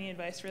you have any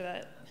advice for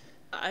that?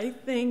 I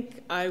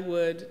think I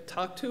would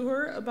talk to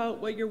her about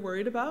what you're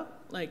worried about.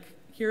 Like,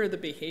 here are the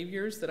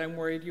behaviors that I'm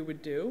worried you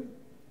would do.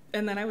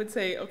 And then I would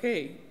say,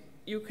 okay,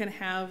 you can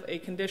have a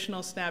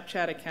conditional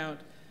Snapchat account.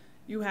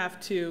 You have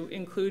to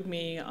include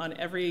me on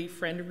every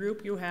friend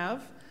group you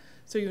have.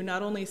 So you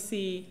not only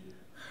see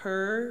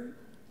her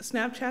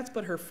Snapchats,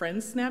 but her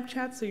friends'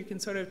 Snapchats, so you can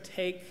sort of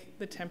take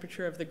the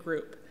temperature of the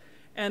group.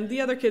 And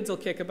the other kids will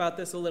kick about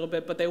this a little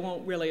bit, but they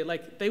won't really,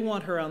 like, they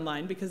want her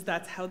online because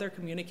that's how they're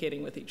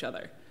communicating with each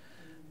other.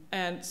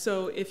 And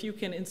so if you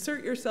can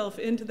insert yourself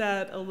into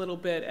that a little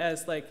bit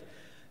as, like,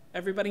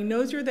 everybody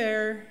knows you're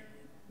there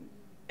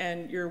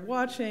and you're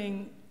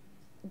watching,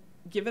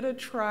 give it a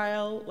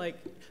trial. Like,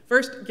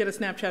 first, get a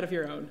Snapchat of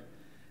your own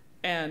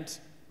and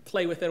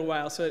play with it a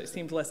while so it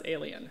seems less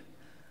alien.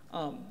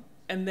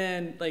 And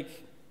then,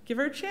 like, give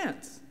her a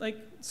chance. Like,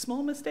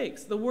 small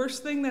mistakes. The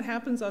worst thing that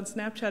happens on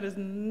Snapchat is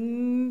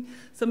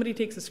somebody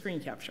takes a screen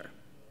capture.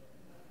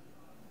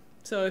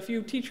 So if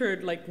you teach her,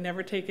 like,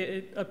 never take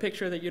a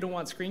picture that you don't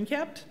want screen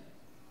capped,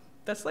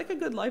 that's like a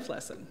good life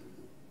lesson.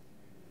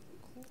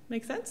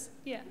 Make sense?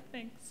 Yeah,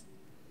 thanks.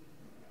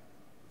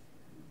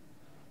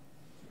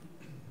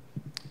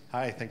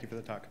 Hi, thank you for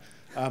the talk.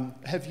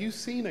 Have you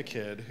seen a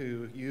kid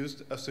who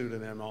used a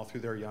pseudonym all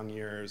through their young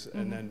years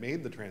and then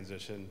made the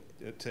transition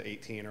to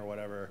 18 or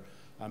whatever?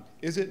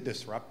 Is it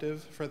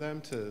disruptive for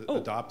them to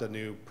adopt a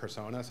new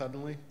persona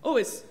suddenly? Oh,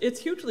 it's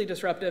hugely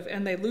disruptive,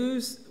 and they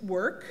lose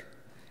work.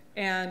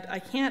 And I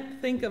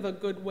can't think of a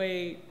good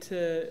way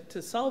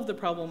to solve the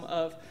problem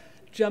of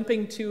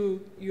jumping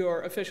to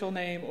your official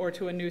name or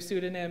to a new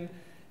pseudonym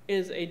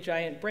is a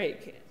giant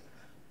break.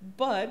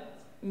 But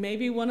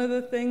maybe one of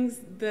the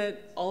things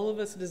that all of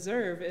us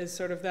deserve is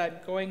sort of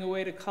that going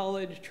away to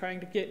college, trying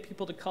to get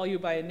people to call you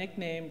by a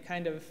nickname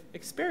kind of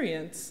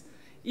experience,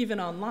 even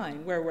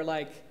online, where we're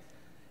like,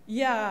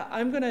 yeah,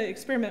 I'm going to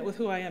experiment with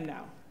who I am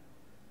now.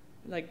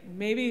 Like,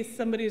 maybe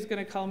somebody's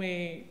going to call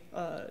me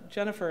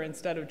Jennifer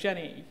instead of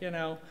Jenny, you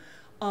know.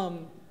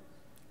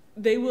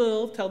 They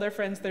will tell their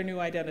friends their new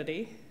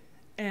identity,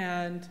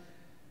 and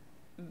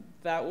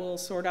that will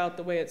sort out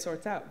the way it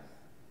sorts out.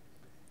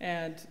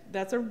 And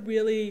that's a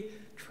really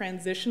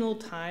transitional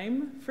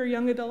time for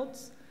young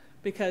adults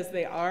because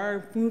they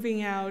are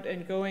moving out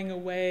and going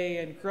away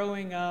and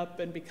growing up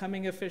and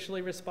becoming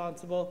officially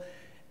responsible,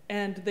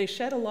 and they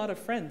shed a lot of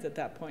friends at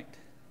that point.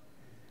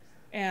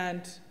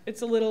 And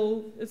it's a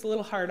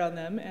little hard on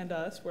them and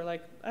us. We're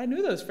like, I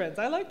knew those friends.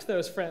 I liked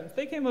those friends.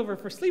 They came over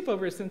for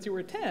sleepovers since you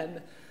were 10.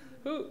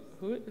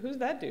 Who's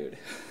that dude?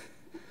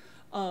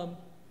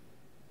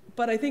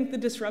 But I think the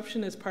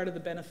disruption is part of the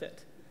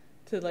benefit,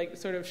 to, like,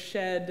 sort of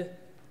shed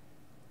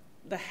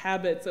the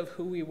habits of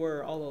who we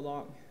were all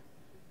along.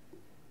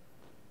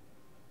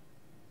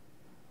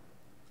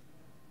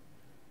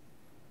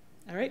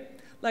 All right.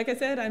 Like I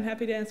said, I'm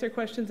happy to answer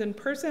questions in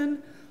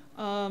person.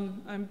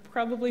 I'm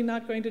probably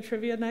not going to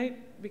trivia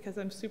night because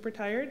I'm super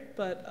tired,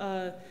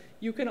 but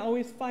you can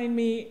always find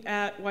me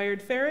at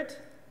Wired Ferret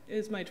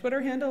is my Twitter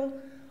handle,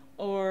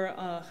 or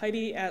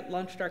Heidi at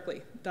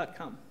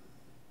launchdarkly.com.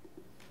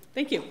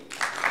 Thank you.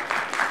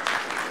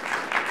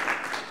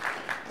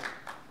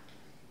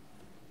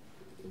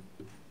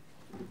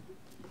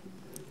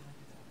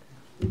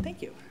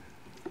 Thank you.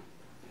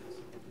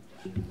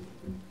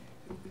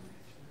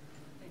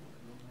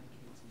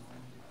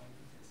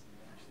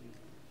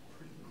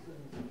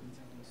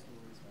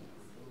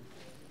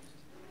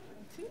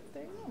 See,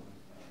 there you go.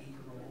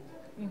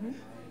 Mm-hmm.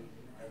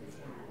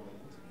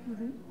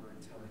 Mm-hmm.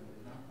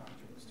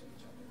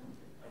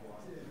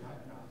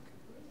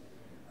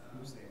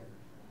 Who's there?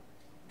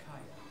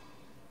 Kaya.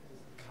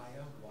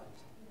 Kaya what?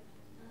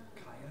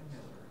 Kaya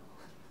Miller.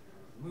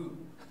 Moo.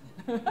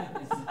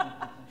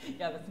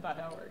 Yeah, that's about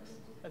how it works.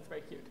 That's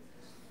very cute.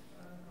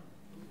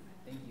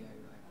 Thank you. I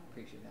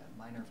appreciate that.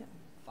 Mine are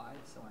 5,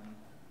 so I'm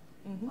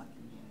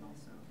lucky and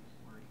also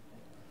worried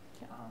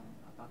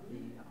about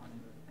the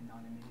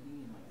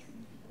anonymity and, like,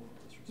 treating people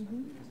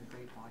disrespectfully. There's a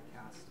great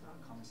podcast,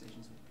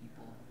 Conversations with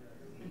People,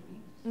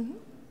 maybe.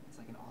 It's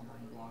like an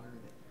online blogger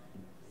that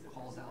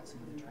calls out some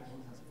of the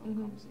trends, has a phone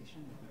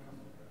conversation, and become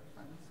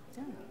friends.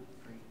 Yeah.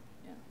 Great.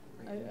 Yeah.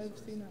 Great I've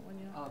seen that one,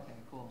 yeah. Oh, okay,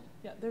 cool.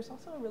 Yeah, there's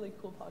also a really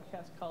cool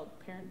podcast called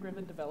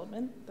Parent-Driven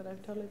Development that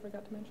I've totally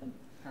forgot to mention.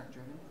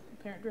 Parent-driven?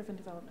 Parent-Driven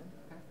Development.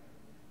 Okay.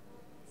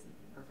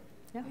 Perfect.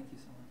 Yeah. Thank you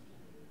so much.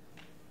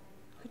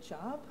 Good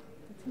job.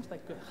 That seems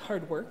like good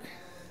hard work.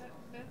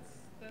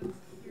 That's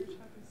your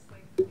talk is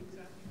like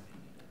exactly what you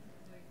need.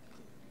 Like,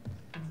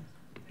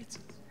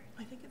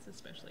 I think it's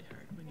especially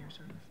hard when you're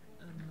sort of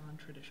a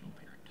non-traditional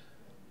parent.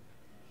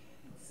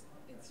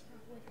 it's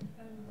like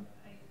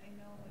I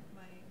know, like,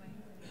 my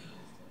inclination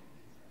is to,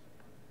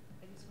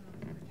 like, I just want to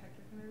be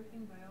protective from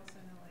everything, but I also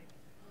know,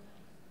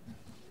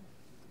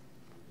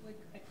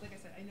 like I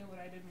said, I know what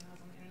I did when I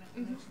was on the internet,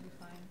 and it should be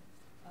fine.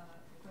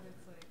 But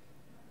it's like,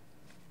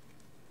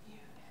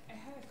 yeah, I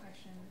had a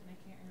question and I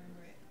can't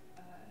remember it.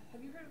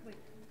 Have you heard of,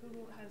 like,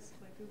 Google has,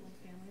 like, Google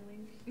Family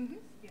Link?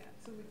 Yeah,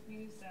 so if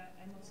we use that,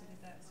 I mostly did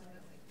that so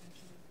that, like, when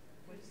she would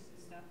voice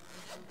stuff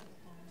on Google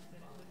phone,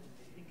 that it wouldn't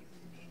think it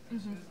was me, or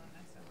she was on